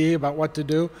IT about what to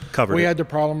do, we had the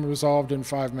problem resolved in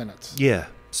 5 minutes. Yeah.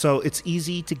 So it's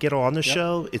easy to get on the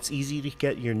show. It's easy to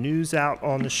get your news out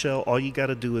on the show. All you got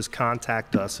to do is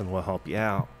contact us and we'll help you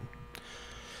out.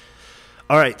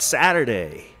 All right,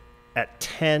 Saturday at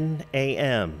 10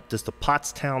 a.m. does the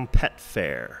Pottstown Pet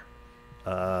Fair.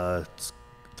 The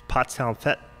Pottstown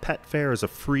Pet Fair is a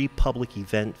free public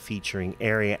event featuring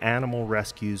area animal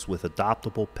rescues with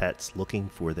adoptable pets looking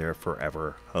for their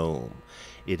forever home.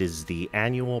 It is the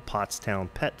annual Pottstown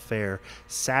Pet Fair,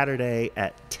 Saturday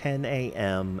at 10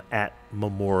 a.m. at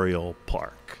Memorial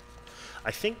Park.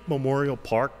 I think Memorial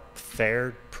Park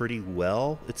fared pretty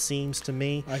well, it seems to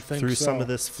me, through some of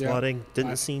this flooding.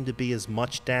 Didn't seem to be as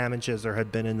much damage as there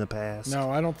had been in the past.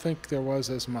 No, I don't think there was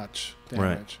as much damage.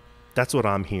 Right. That's what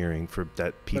I'm hearing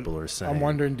that people are saying. I'm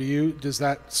wondering, does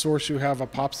that source you have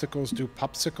of popsicles do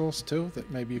popsicles too,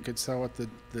 that maybe you could sell at the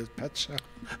pet show?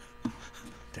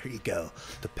 There you go.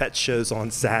 The pet show's on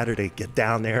Saturday. Get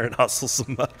down there and hustle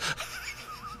some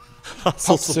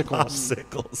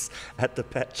popsicles at the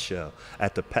pet show,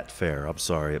 at the pet fair,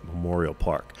 at Memorial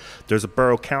Park. There's a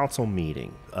Borough Council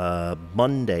meeting.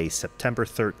 Monday, September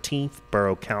 13th,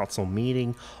 Borough Council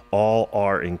meeting. All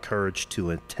are encouraged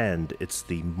to attend. It's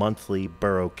the monthly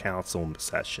Borough Council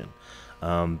session.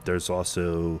 There's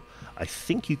also, I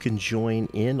think you can join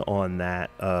in on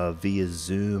that via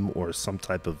Zoom or some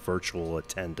type of virtual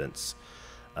attendance.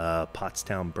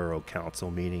 Pottstown Borough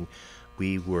Council meeting.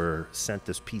 We were sent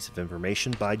this piece of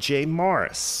information by Jay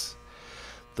Morris.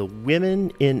 The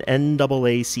women in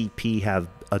NAACP have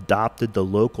adopted the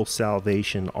local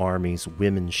Salvation Army's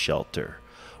women's shelter.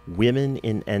 Women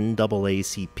in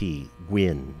NAACP,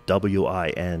 WIN,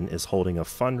 W-I-N, is holding a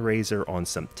fundraiser on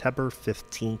September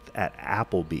 15th at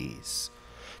Applebee's.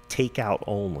 Takeout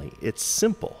only. It's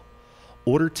simple.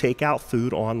 Order takeout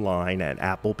food online at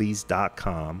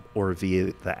applebees.com or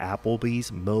via the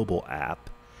Applebee's mobile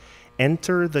app.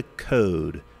 Enter the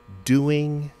code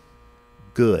DOINGGOOD,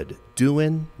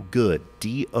 DOINGOOD,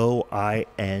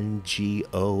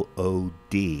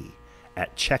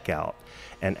 at checkout,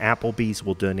 and Applebee's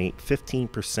will donate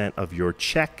 15% of your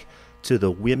check to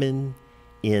the Women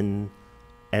in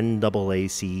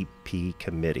NAACP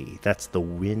committee. That's the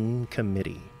WIN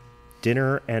committee.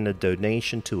 Dinner and a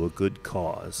donation to a good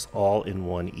cause, all in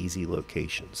one easy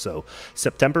location. So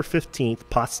September 15th,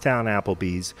 Pottstown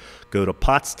Applebee's. Go to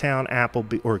Pottstown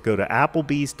Applebee's or go to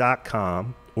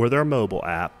Applebees.com or their mobile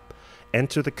app.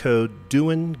 Enter the code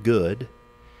Doing Good,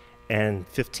 and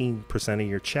 15% of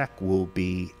your check will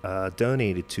be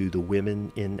donated to the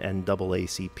Women in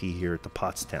NAACP here at the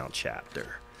Pottstown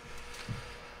chapter.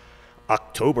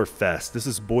 Oktoberfest. This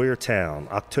is Boyertown.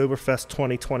 Oktoberfest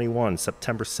 2021,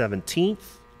 September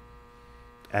 17th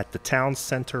at the Town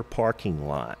Center parking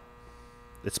lot.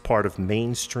 It's part of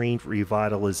Main Street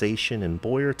Revitalization in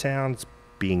Boyertown. It's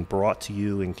being brought to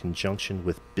you in conjunction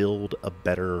with Build a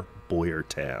Better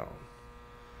Boyertown.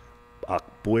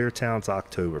 Boyertown's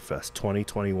Oktoberfest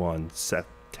 2021,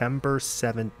 September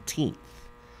 17th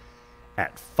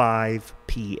at 5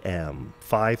 p.m.,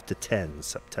 5 to 10,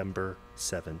 September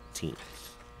 17th.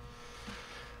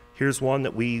 Here's one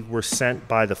that we were sent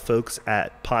by the folks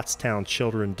at Pottstown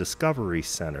Children Discovery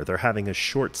Center. They're having a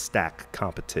short stack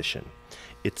competition.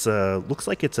 It's looks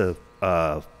like it's a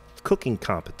cooking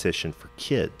competition for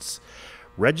kids.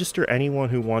 Register anyone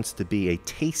who wants to be a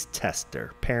taste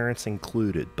tester, parents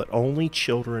included, but only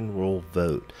children will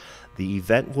vote. The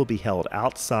event will be held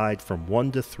outside from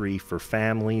 1 to 3 for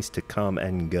families to come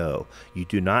and go. You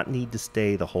do not need to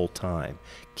stay the whole time.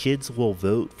 Kids will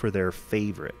vote for their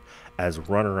favorite as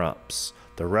runner-ups.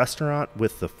 The restaurant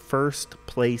with the first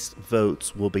place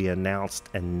votes will be announced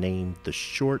and named the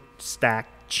Short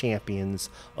Stack Champions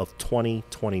of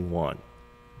 2021.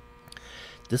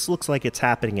 This looks like it's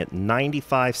happening at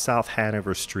 95 South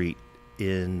Hanover Street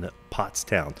in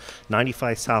Pottstown.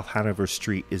 95 South Hanover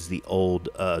Street is the old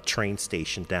train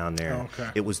station down there. Oh, okay.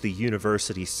 It was the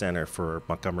University Center for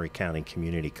Montgomery County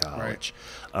Community College.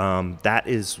 Right. That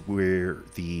is where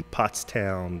the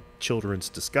Pottstown Children's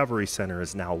Discovery Center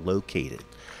is now located.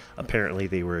 Apparently,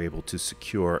 they were able to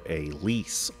secure a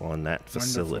lease on that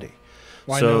facility. Wonderful.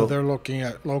 Well, I know they're looking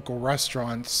at local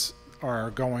restaurants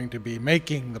are going to be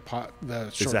making the short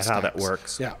Is that stacks. How that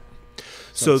works? Yeah.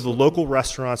 So the local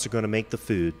restaurants are going to make the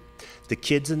food. The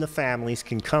kids and the families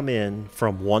can come in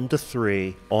from 1 to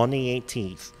 3 on the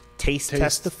 18th, taste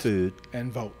test the food.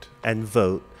 And vote.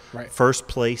 Right. First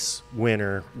place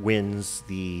winner wins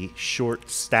the short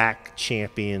stack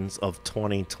champions of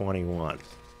 2021.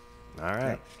 All right.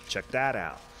 Yep. Check that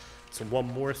out. So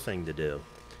one more thing to do.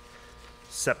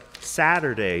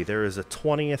 Saturday, there is a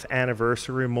 20th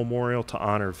anniversary memorial to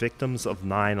honor victims of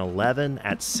 9/11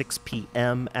 at 6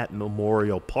 p.m. at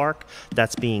Memorial Park.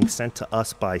 That's being sent to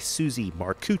us by Susie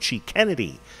Marcucci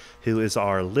Kennedy, who is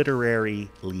our literary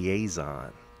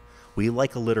liaison. We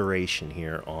like alliteration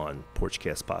here on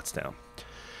Porchcast Pottstown.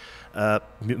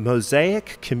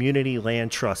 Mosaic Community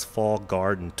Land Trust Fall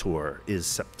Garden Tour is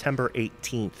September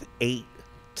 18th, 8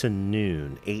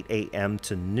 a.m.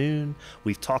 to noon.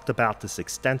 We've talked about this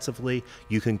extensively.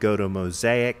 You can go to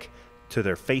Mosaic, to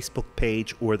their Facebook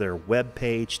page or their web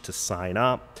page to sign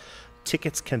up.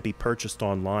 Tickets can be purchased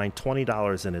online,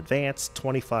 $20 in advance,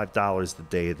 $25 the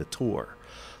day of the tour.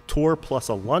 Tour plus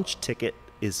a lunch ticket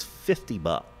is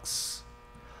 $50.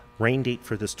 Rain date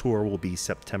for this tour will be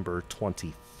September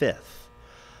 25th.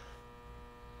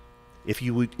 If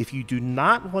you do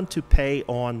not want to pay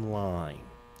online,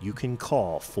 you can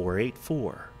call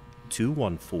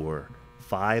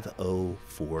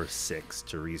 484-214-5046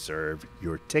 to reserve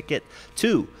your ticket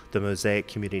to the Mosaic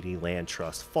Community Land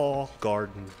Trust Fall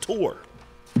Garden Tour.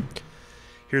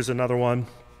 Here's another one.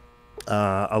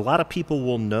 A lot of people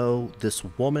will know this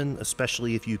woman,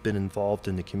 especially if you've been involved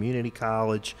in the community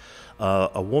college.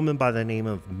 A woman by the name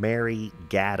of Mary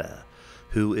Gatta,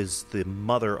 who is the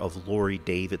mother of Lori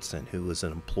Davidson, who was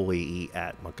an employee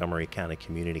at Montgomery County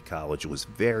Community College, was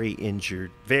very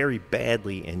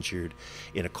badly injured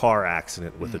in a car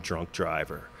accident with a drunk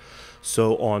driver.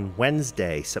 So on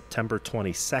Wednesday, September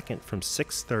 22nd, from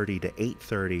 6:30 to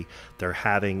 8:30, they're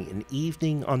having an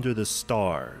evening under the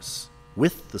stars,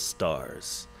 with the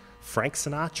stars, Frank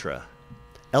Sinatra,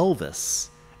 Elvis,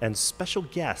 and special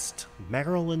guest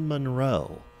Marilyn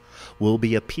Monroe will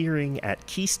be appearing at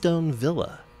Keystone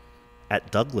Villa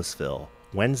at Douglasville,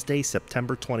 Wednesday,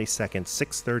 September 22nd,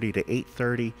 6:30 to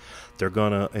 8:30. They're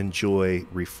going to enjoy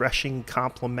refreshing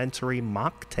complimentary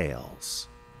mocktails.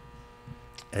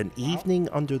 An evening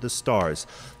under the stars.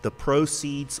 The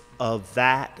proceeds of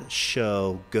that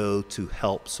show go to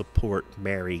help support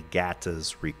Mary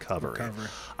Gatta's recovery.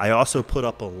 I also put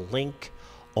up a link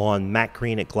on Matt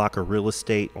Green at Glocker Real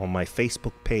Estate on my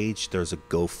Facebook page. There's a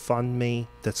GoFundMe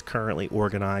that's currently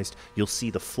organized. You'll see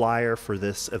the flyer for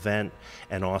this event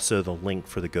and also the link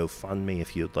for the GoFundMe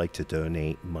if you'd like to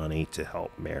donate money to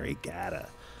help Mary Gatta.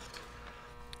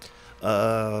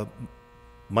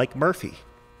 Mike Murphy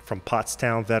from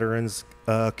Pottstown Veterans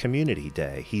Community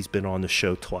Day. He's been on the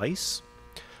show twice.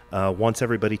 Wants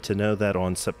everybody to know that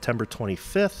on September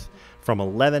 25th, from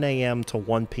 11 a.m. to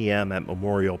 1 p.m. at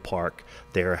Memorial Park,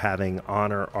 they're having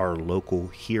Honor Our Local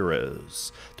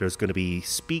Heroes. There's going to be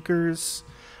speakers,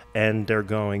 and they're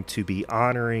going to be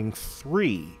honoring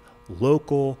 3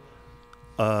 local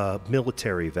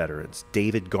military veterans.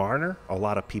 David Garner, a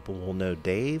lot of people will know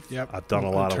Dave. Yep. I've done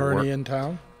a lot of work. Attorney in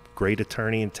town. Great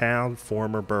attorney in town,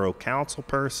 former borough council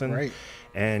person. Right.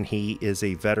 And he is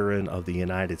a veteran of the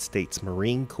United States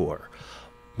Marine Corps.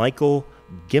 Michael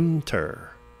Gimitter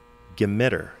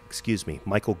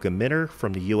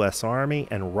from the U.S. Army,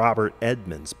 and Robert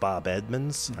Edmonds, Bob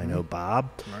Edmonds. I know Bob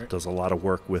does a lot of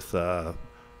work with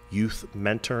youth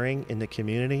mentoring in the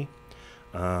community.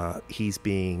 He's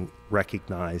being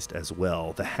recognized as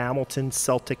well. The Hamilton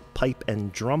Celtic Pipe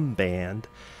and Drum Band,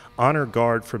 Honor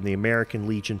Guard from the American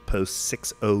Legion Post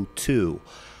 602.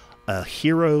 A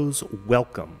Hero's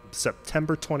Welcome,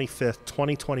 September 25th,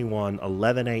 2021,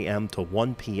 11 a.m. to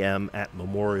 1 p.m. at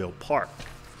Memorial Park.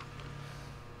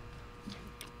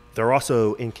 They're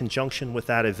also, in conjunction with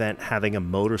that event, having a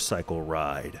motorcycle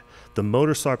ride. The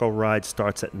motorcycle ride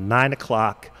starts at 9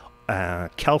 o'clock.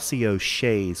 Kelsey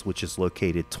O'Shea's, which is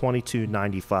located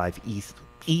 2295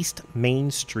 East Main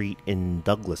Street in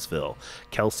Douglasville.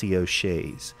 Kelsey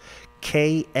O'Shea's.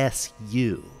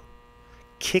 KSU.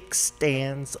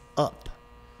 Kickstands Up.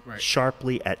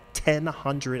 Sharply at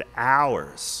 1000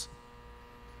 hours.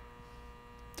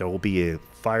 There will be a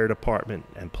fire department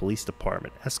and police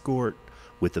department escort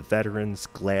with the Veterans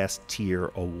Glass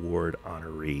Tier Award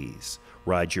honorees.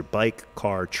 Ride your bike,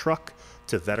 car, truck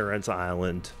to Veterans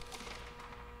Island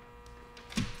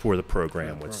for the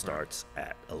program, which starts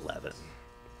at 11.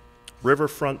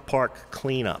 Riverfront Park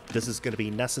cleanup. This is going to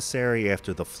be necessary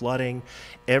after the flooding.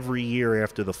 Every year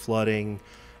after the flooding,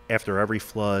 after every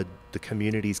flood, the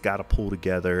community's got to pull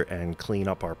together and clean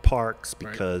up our parks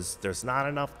because there's not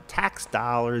enough tax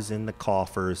dollars in the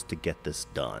coffers to get this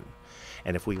done.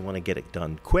 And if we want to get it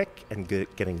done quick and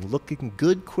looking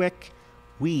good quick,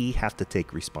 we have to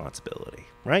take responsibility,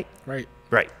 right? Right.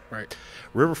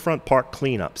 Riverfront Park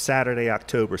cleanup, Saturday,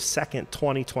 October 2nd,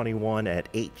 2021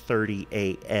 at 8:30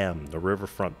 a.m. The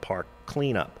Riverfront Park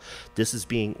cleanup. This is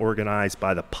being organized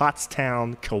by the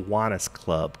Pottstown Kiwanis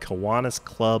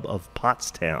Club of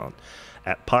Pottstown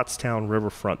at Pottstown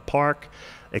Riverfront Park.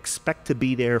 Expect to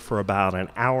be there for about an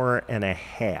hour and a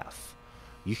half.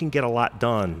 You can get a lot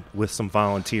done with some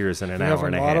volunteers in an hour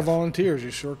and a half. You have a lot of volunteers,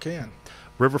 you sure can.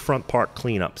 Riverfront Park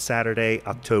cleanup, Saturday,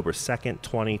 October 2nd,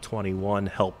 2021.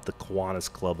 Help the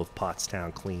Kiwanis Club of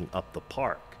Pottstown clean up the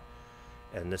park.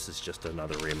 And this is just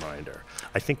another reminder.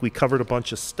 I think we covered a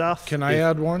bunch of stuff. Can I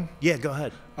add one? Yeah, go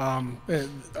ahead.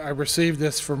 I received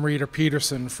this from Rita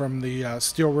Peterson from the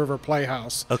Steel River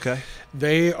Playhouse. Okay.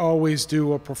 They always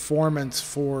do a performance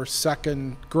for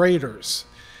second graders.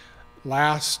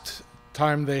 Last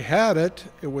time they had it,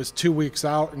 it was 2 weeks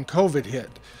out and COVID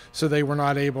hit. So they were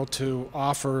not able to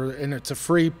offer, and it's a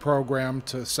free program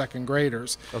to second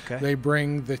graders. Okay. They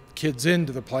bring the kids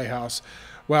into the Playhouse.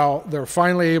 Well, they're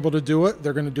finally able to do it.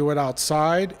 They're going to do it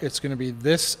outside. It's going to be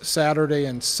this Saturday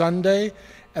and Sunday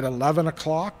at 11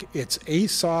 o'clock. It's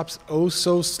Aesop's Oh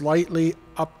So Slightly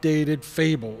Updated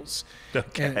Fables.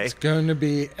 Okay. And it's going to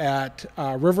be at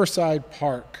Riverside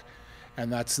Park.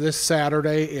 And that's this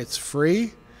Saturday. It's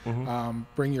free. Mm-hmm.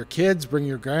 Bring your kids, bring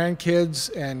your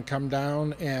grandkids, and come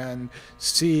down and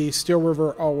see. Steel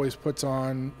River always puts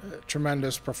on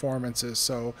tremendous performances.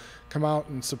 So come out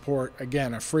and support,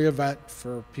 again, a free event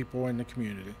for people in the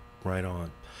community. Right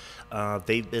on.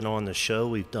 They've been on the show.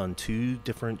 We've done 2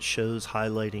 different shows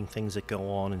highlighting things that go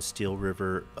on in Steel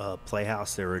River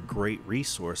Playhouse. They're a great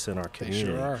resource in our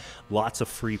community. They sure are. Lots of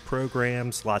free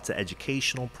programs, lots of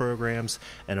educational programs,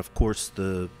 and of course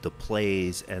the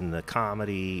plays and the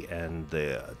comedy and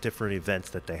the different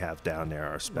events that they have down there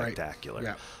are spectacular.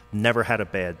 Right. Yeah. Never had a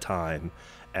bad time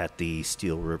at the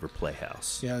Steel River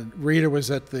Playhouse. Yeah, Rita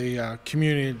was at the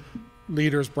community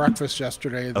leaders breakfast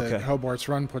yesterday that Hobart's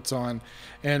Run puts on,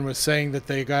 and was saying that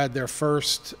they got their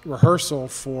first rehearsal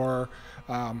for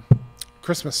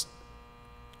Christmas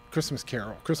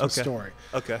Story.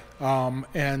 Okay.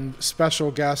 And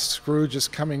special guest Scrooge is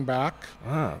coming back.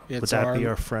 Would that be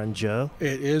our friend Joe?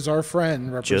 It is our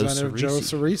friend, Representative Joe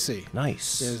Cerisi.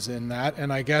 Nice. Is in that,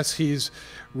 and I guess he's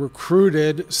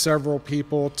recruited several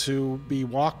people to be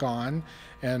walk-on,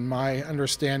 and my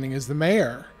understanding is the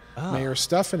mayor. Mayor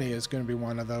Stephanie is going to be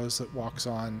one of those that walks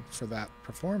on for that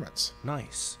performance.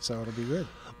 Nice. So it'll be good.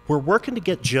 We're working to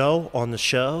get Joe on the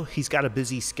show. He's got a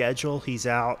busy schedule. He's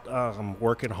out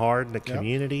working hard in the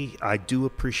community. I do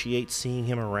appreciate seeing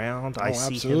him around. I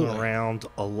see him around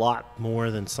a lot more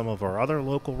than some of our other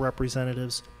local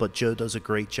representatives, but Joe does a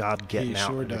great job getting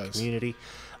out in the community.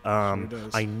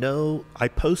 I know I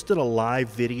posted a live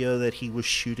video that he was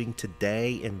shooting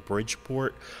today in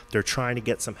Bridgeport. They're trying to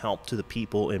get some help to the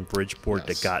people in Bridgeport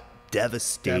that got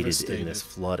devastated in this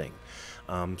flooding.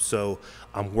 So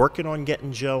I'm working on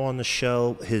getting Joe on the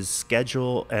show. His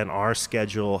schedule and our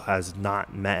schedule has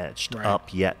not matched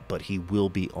up yet, but he will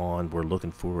be on. We're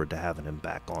looking forward to having him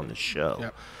back on the show.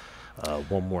 Yep.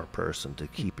 One more person to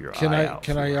keep your eye out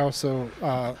Can for. I also,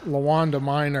 LaWanda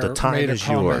Minor the time made a is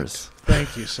comment. Yours.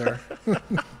 Thank you, sir.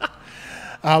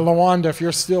 LaWanda, if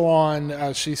you're still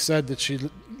on, she said that she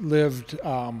lived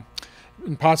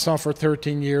in Pottstown for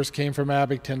 13 years, came from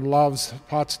Abington, loves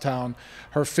Pottstown.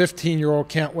 Her 15-year-old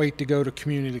can't wait to go to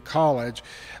community college.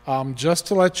 Just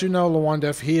to let you know, LaWanda,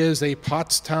 if he is a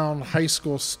Pottstown high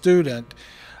school student,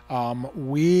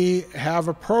 we have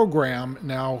a program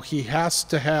now. He has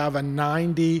to have a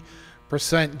 90%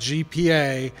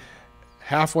 GPA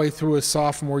halfway through his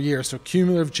sophomore year, so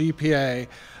cumulative GPA.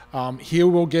 He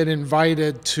will get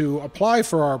invited to apply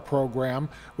for our program,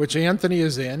 which Anthony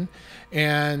is in,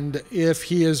 and if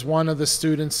he is one of the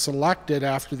students selected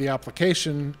after the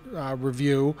application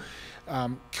review,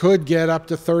 could get up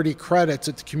to 30 credits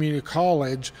at the community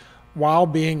college while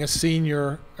being a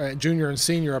senior, junior and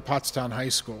senior at Pottstown High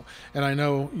School. And I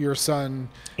know your son,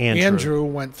 Andrew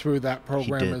went through that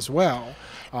program as well.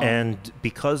 And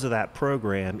because of that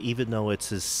program, even though it's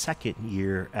his second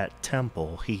year at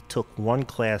Temple, he took one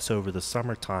class over the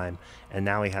summertime, and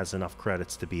now he has enough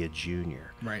credits to be a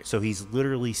junior. Right. So he's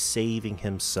literally saving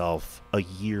himself a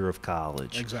year of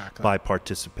college by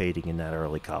participating in that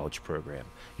early college program.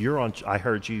 You're on. I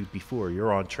heard you before.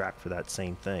 You're on track for that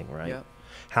same thing, right? Yep.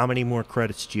 How many more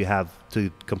credits do you have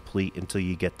to complete until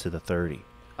you get to the 30?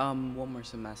 One more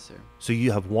semester. So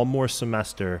you have one more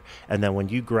semester, and then when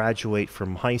you graduate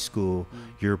from high school,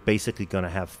 you're basically going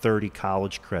to have 30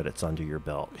 college credits under your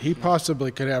belt. He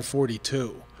possibly could have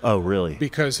 42. Oh, really?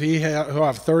 Because he'll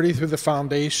have 30 through the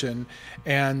foundation,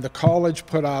 and the college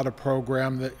put out a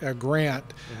program, a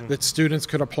grant that students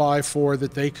could apply for,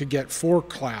 that they could get 4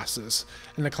 classes,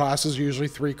 and the classes are usually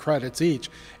 3 credits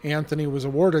each. Anthony was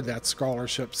awarded that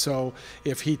scholarship, so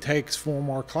if he takes 4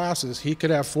 more classes, he could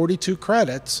have 42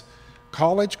 credits,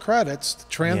 college credits, to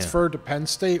transfer to Penn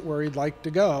State where he'd like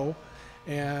to go,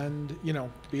 and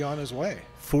be on his way.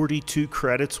 42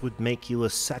 credits would make you a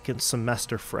second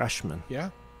semester freshman. Yeah.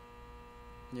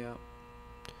 Yeah.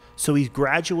 So he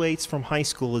graduates from high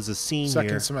school as a senior.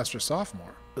 Second semester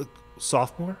sophomore.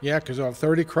 Sophomore? Yeah, because he'll have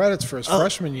 30 credits for his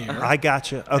freshman year. I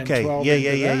got you. Okay.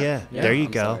 Yeah. There you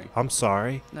go. Sorry. I'm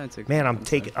sorry. No, it's okay. Man, I'm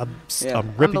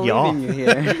ripping you off. You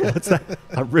here. What's that?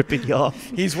 I'm ripping you off.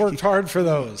 He's worked hard for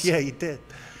those. Yeah, he did.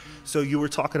 So you were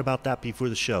talking about that before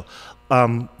the show.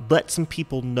 Let some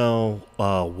people know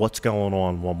what's going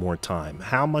on one more time.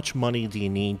 How much money do you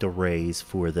need to raise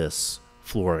for this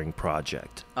flooring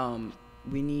project?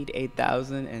 We need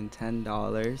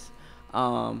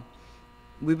 $8,010.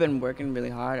 We've been working really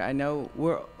hard. I know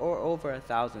we're over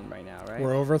 1,000 right now, right?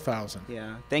 We're over 1,000.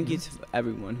 Yeah. Thank you to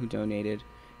everyone who donated.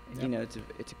 Yep.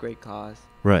 It's a great cause.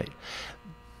 Right.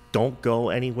 Don't go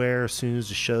anywhere as soon as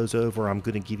the show's over. I'm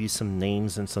going to give you some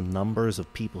names and some numbers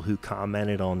of people who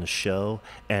commented on the show,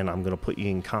 and I'm going to put you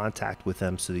in contact with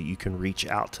them so that you can reach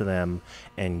out to them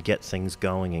and get things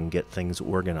going and get things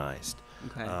organized.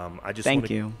 Okay. I just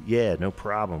Thank you. Yeah, no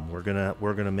problem. We're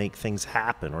gonna make things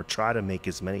happen, or try to make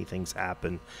as many things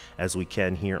happen as we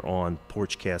can here on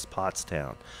Porchcast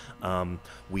Pottstown.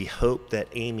 We hope that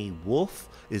Amy Wolf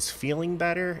is feeling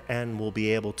better and will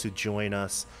be able to join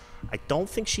us. I don't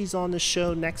think she's on the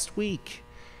show next week.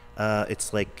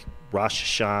 It's like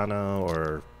Rosh Hashanah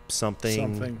or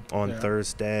something on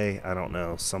Thursday. I don't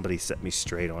know. Somebody set me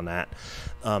straight on that.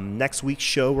 Next week's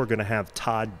show, we're going to have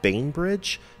Todd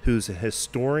Bainbridge, who's a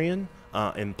historian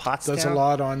in Pottstown. Does a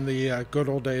lot on the good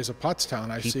old days of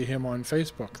Pottstown. I see him on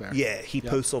Facebook there. Yeah, he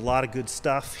posts a lot of good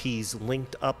stuff. He's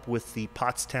linked up with the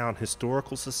Pottstown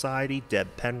Historical Society,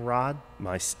 Deb Penrod,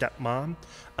 my stepmom,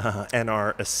 and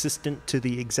our assistant to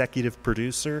the executive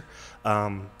producer.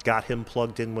 Got him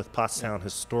plugged in with Pottstown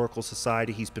Historical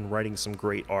Society. He's been writing some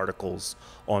great articles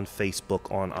on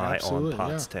Facebook on Eye on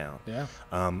Pottstown. Yeah.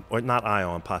 Or not Eye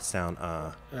on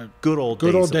Pottstown. Good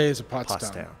old days of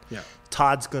Pottstown. Yeah.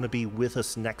 Todd's going to be with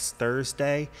us next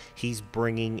Thursday. He's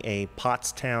bringing a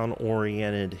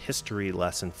Pottstown-oriented history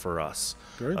lesson for us.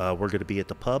 Good. We're going to be at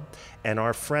the pub. And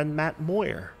our friend Matt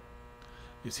Moyer.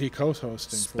 Is he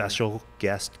co-hosting? Special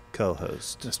guest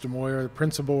co-host. Mr. Moyer, the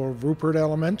principal of Rupert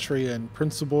Elementary and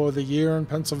principal of the year in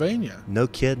Pennsylvania. No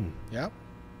kidding. Yep.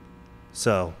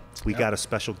 So we got a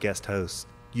special guest host.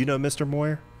 You know Mr.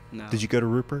 Moyer? No. Did you go to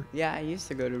Rupert? Yeah, I used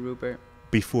to go to Rupert.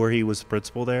 Before he was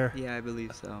principal there? Yeah, I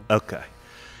believe so. Okay.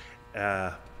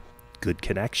 Good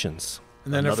connections.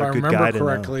 And then if I remember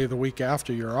correctly, the week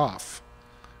after you're off,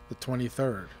 the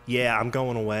 23rd. Yeah, I'm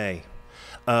going away.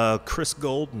 Chris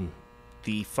Golden,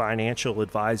 the financial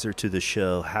advisor to the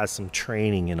show, has some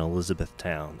training in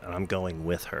Elizabethtown, and I'm going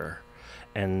with her.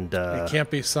 And it can't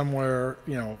be somewhere,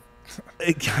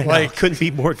 like couldn't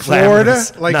be more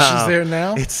glamorous. Florida, like she's there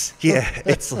now.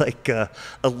 It's like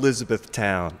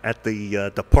Elizabethtown at the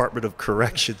Department of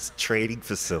Corrections training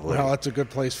facility. Well, that's a good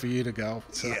place for you to go.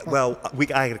 So. Yeah, well,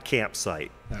 I got a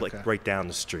campsite like right down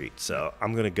the street, so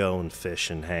I'm gonna go and fish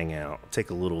and hang out, take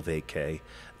a little vacay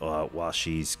while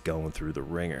she's going through the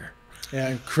ringer.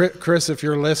 And Chris, if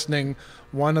you're listening,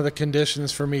 one of the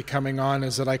conditions for me coming on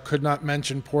is that I could not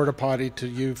mention porta potty to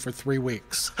you for 3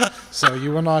 weeks. So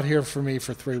you will not hear from me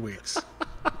for 3 weeks.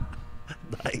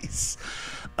 Nice.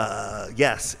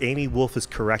 Yes, Amy Wolf is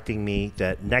correcting me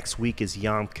that next week is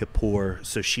Yom Kippur,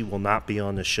 so she will not be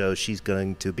on the show. She's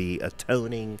going to be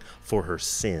atoning for her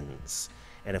sins.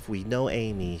 And if we know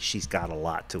Amy, she's got a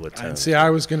lot to atone. And see, I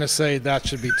was going to say that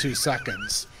should be 2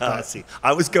 seconds. See,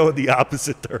 I was going the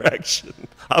opposite direction.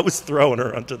 I was throwing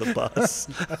her under the bus.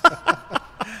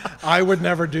 I would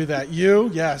never do that. You?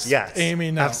 Yes. Yes.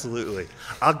 Amy, no. Absolutely.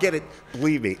 I'll get it.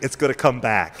 Believe me, it's going to come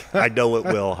back. I know it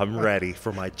will. I'm ready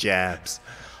for my jabs.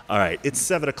 All right. It's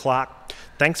 7 o'clock.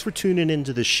 Thanks for tuning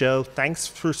into the show. Thanks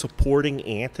for supporting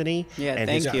Anthony and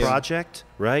his project,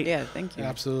 right? Yeah, thank you.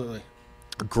 Absolutely.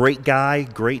 Great guy,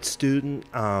 great student,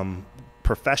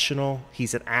 professional.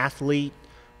 He's an athlete.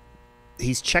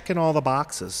 He's checking all the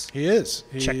boxes. He is.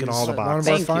 Checking all the boxes.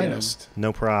 One of our finest.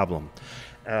 No problem.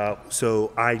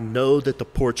 So I know that the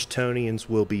Porchtonians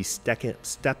will be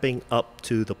stepping up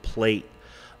to the plate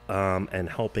and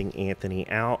helping Anthony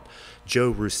out.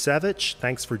 Joe Rusevich,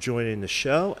 thanks for joining the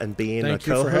show and being a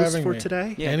co-host for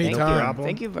today. Yeah, anytime.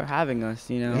 Thank you for having us.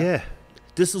 Yeah.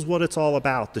 This is what it's all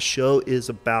about. The show is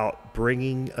about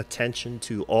bringing attention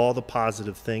to all the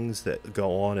positive things that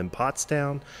go on in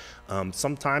Pottstown.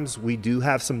 Sometimes we do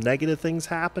have some negative things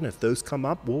happen. If those come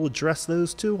up, we'll address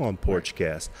those too on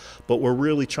Porchcast. But we're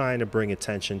really trying to bring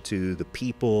attention to the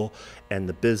people and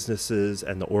the businesses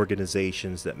and the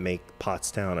organizations that make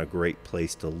Pottstown a great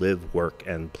place to live, work,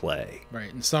 and play.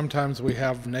 Right. And sometimes we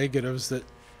have negatives that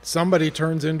somebody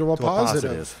turns into a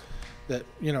positive. That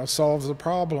solves the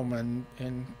problem,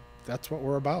 and that's what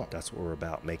we're about. That's what we're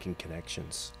about, making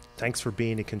connections. Thanks for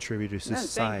being a contributor to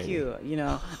society. Thank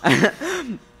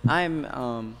you.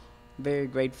 I'm very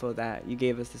grateful that you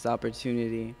gave us this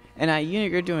opportunity, and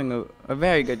you're doing a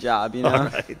very good job. All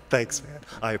right, thanks, man.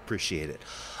 I appreciate it.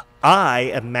 I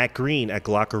am Matt Green at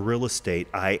Glocker Real Estate.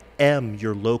 I am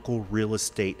your local real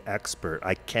estate expert.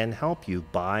 I can help you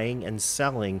buying and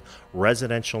selling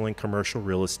residential and commercial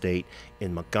real estate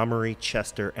in Montgomery,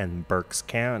 Chester, and Berks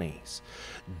counties.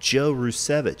 Joe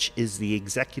Rusevich is the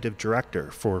executive director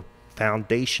for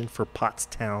Foundation for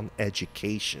Pottstown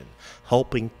Education,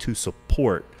 helping to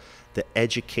support the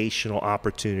educational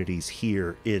opportunities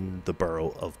here in the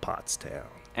borough of Pottstown.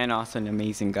 And also an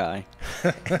amazing guy.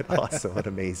 Also an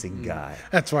amazing guy.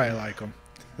 That's why I like him.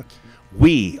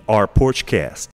 We are Porchcast.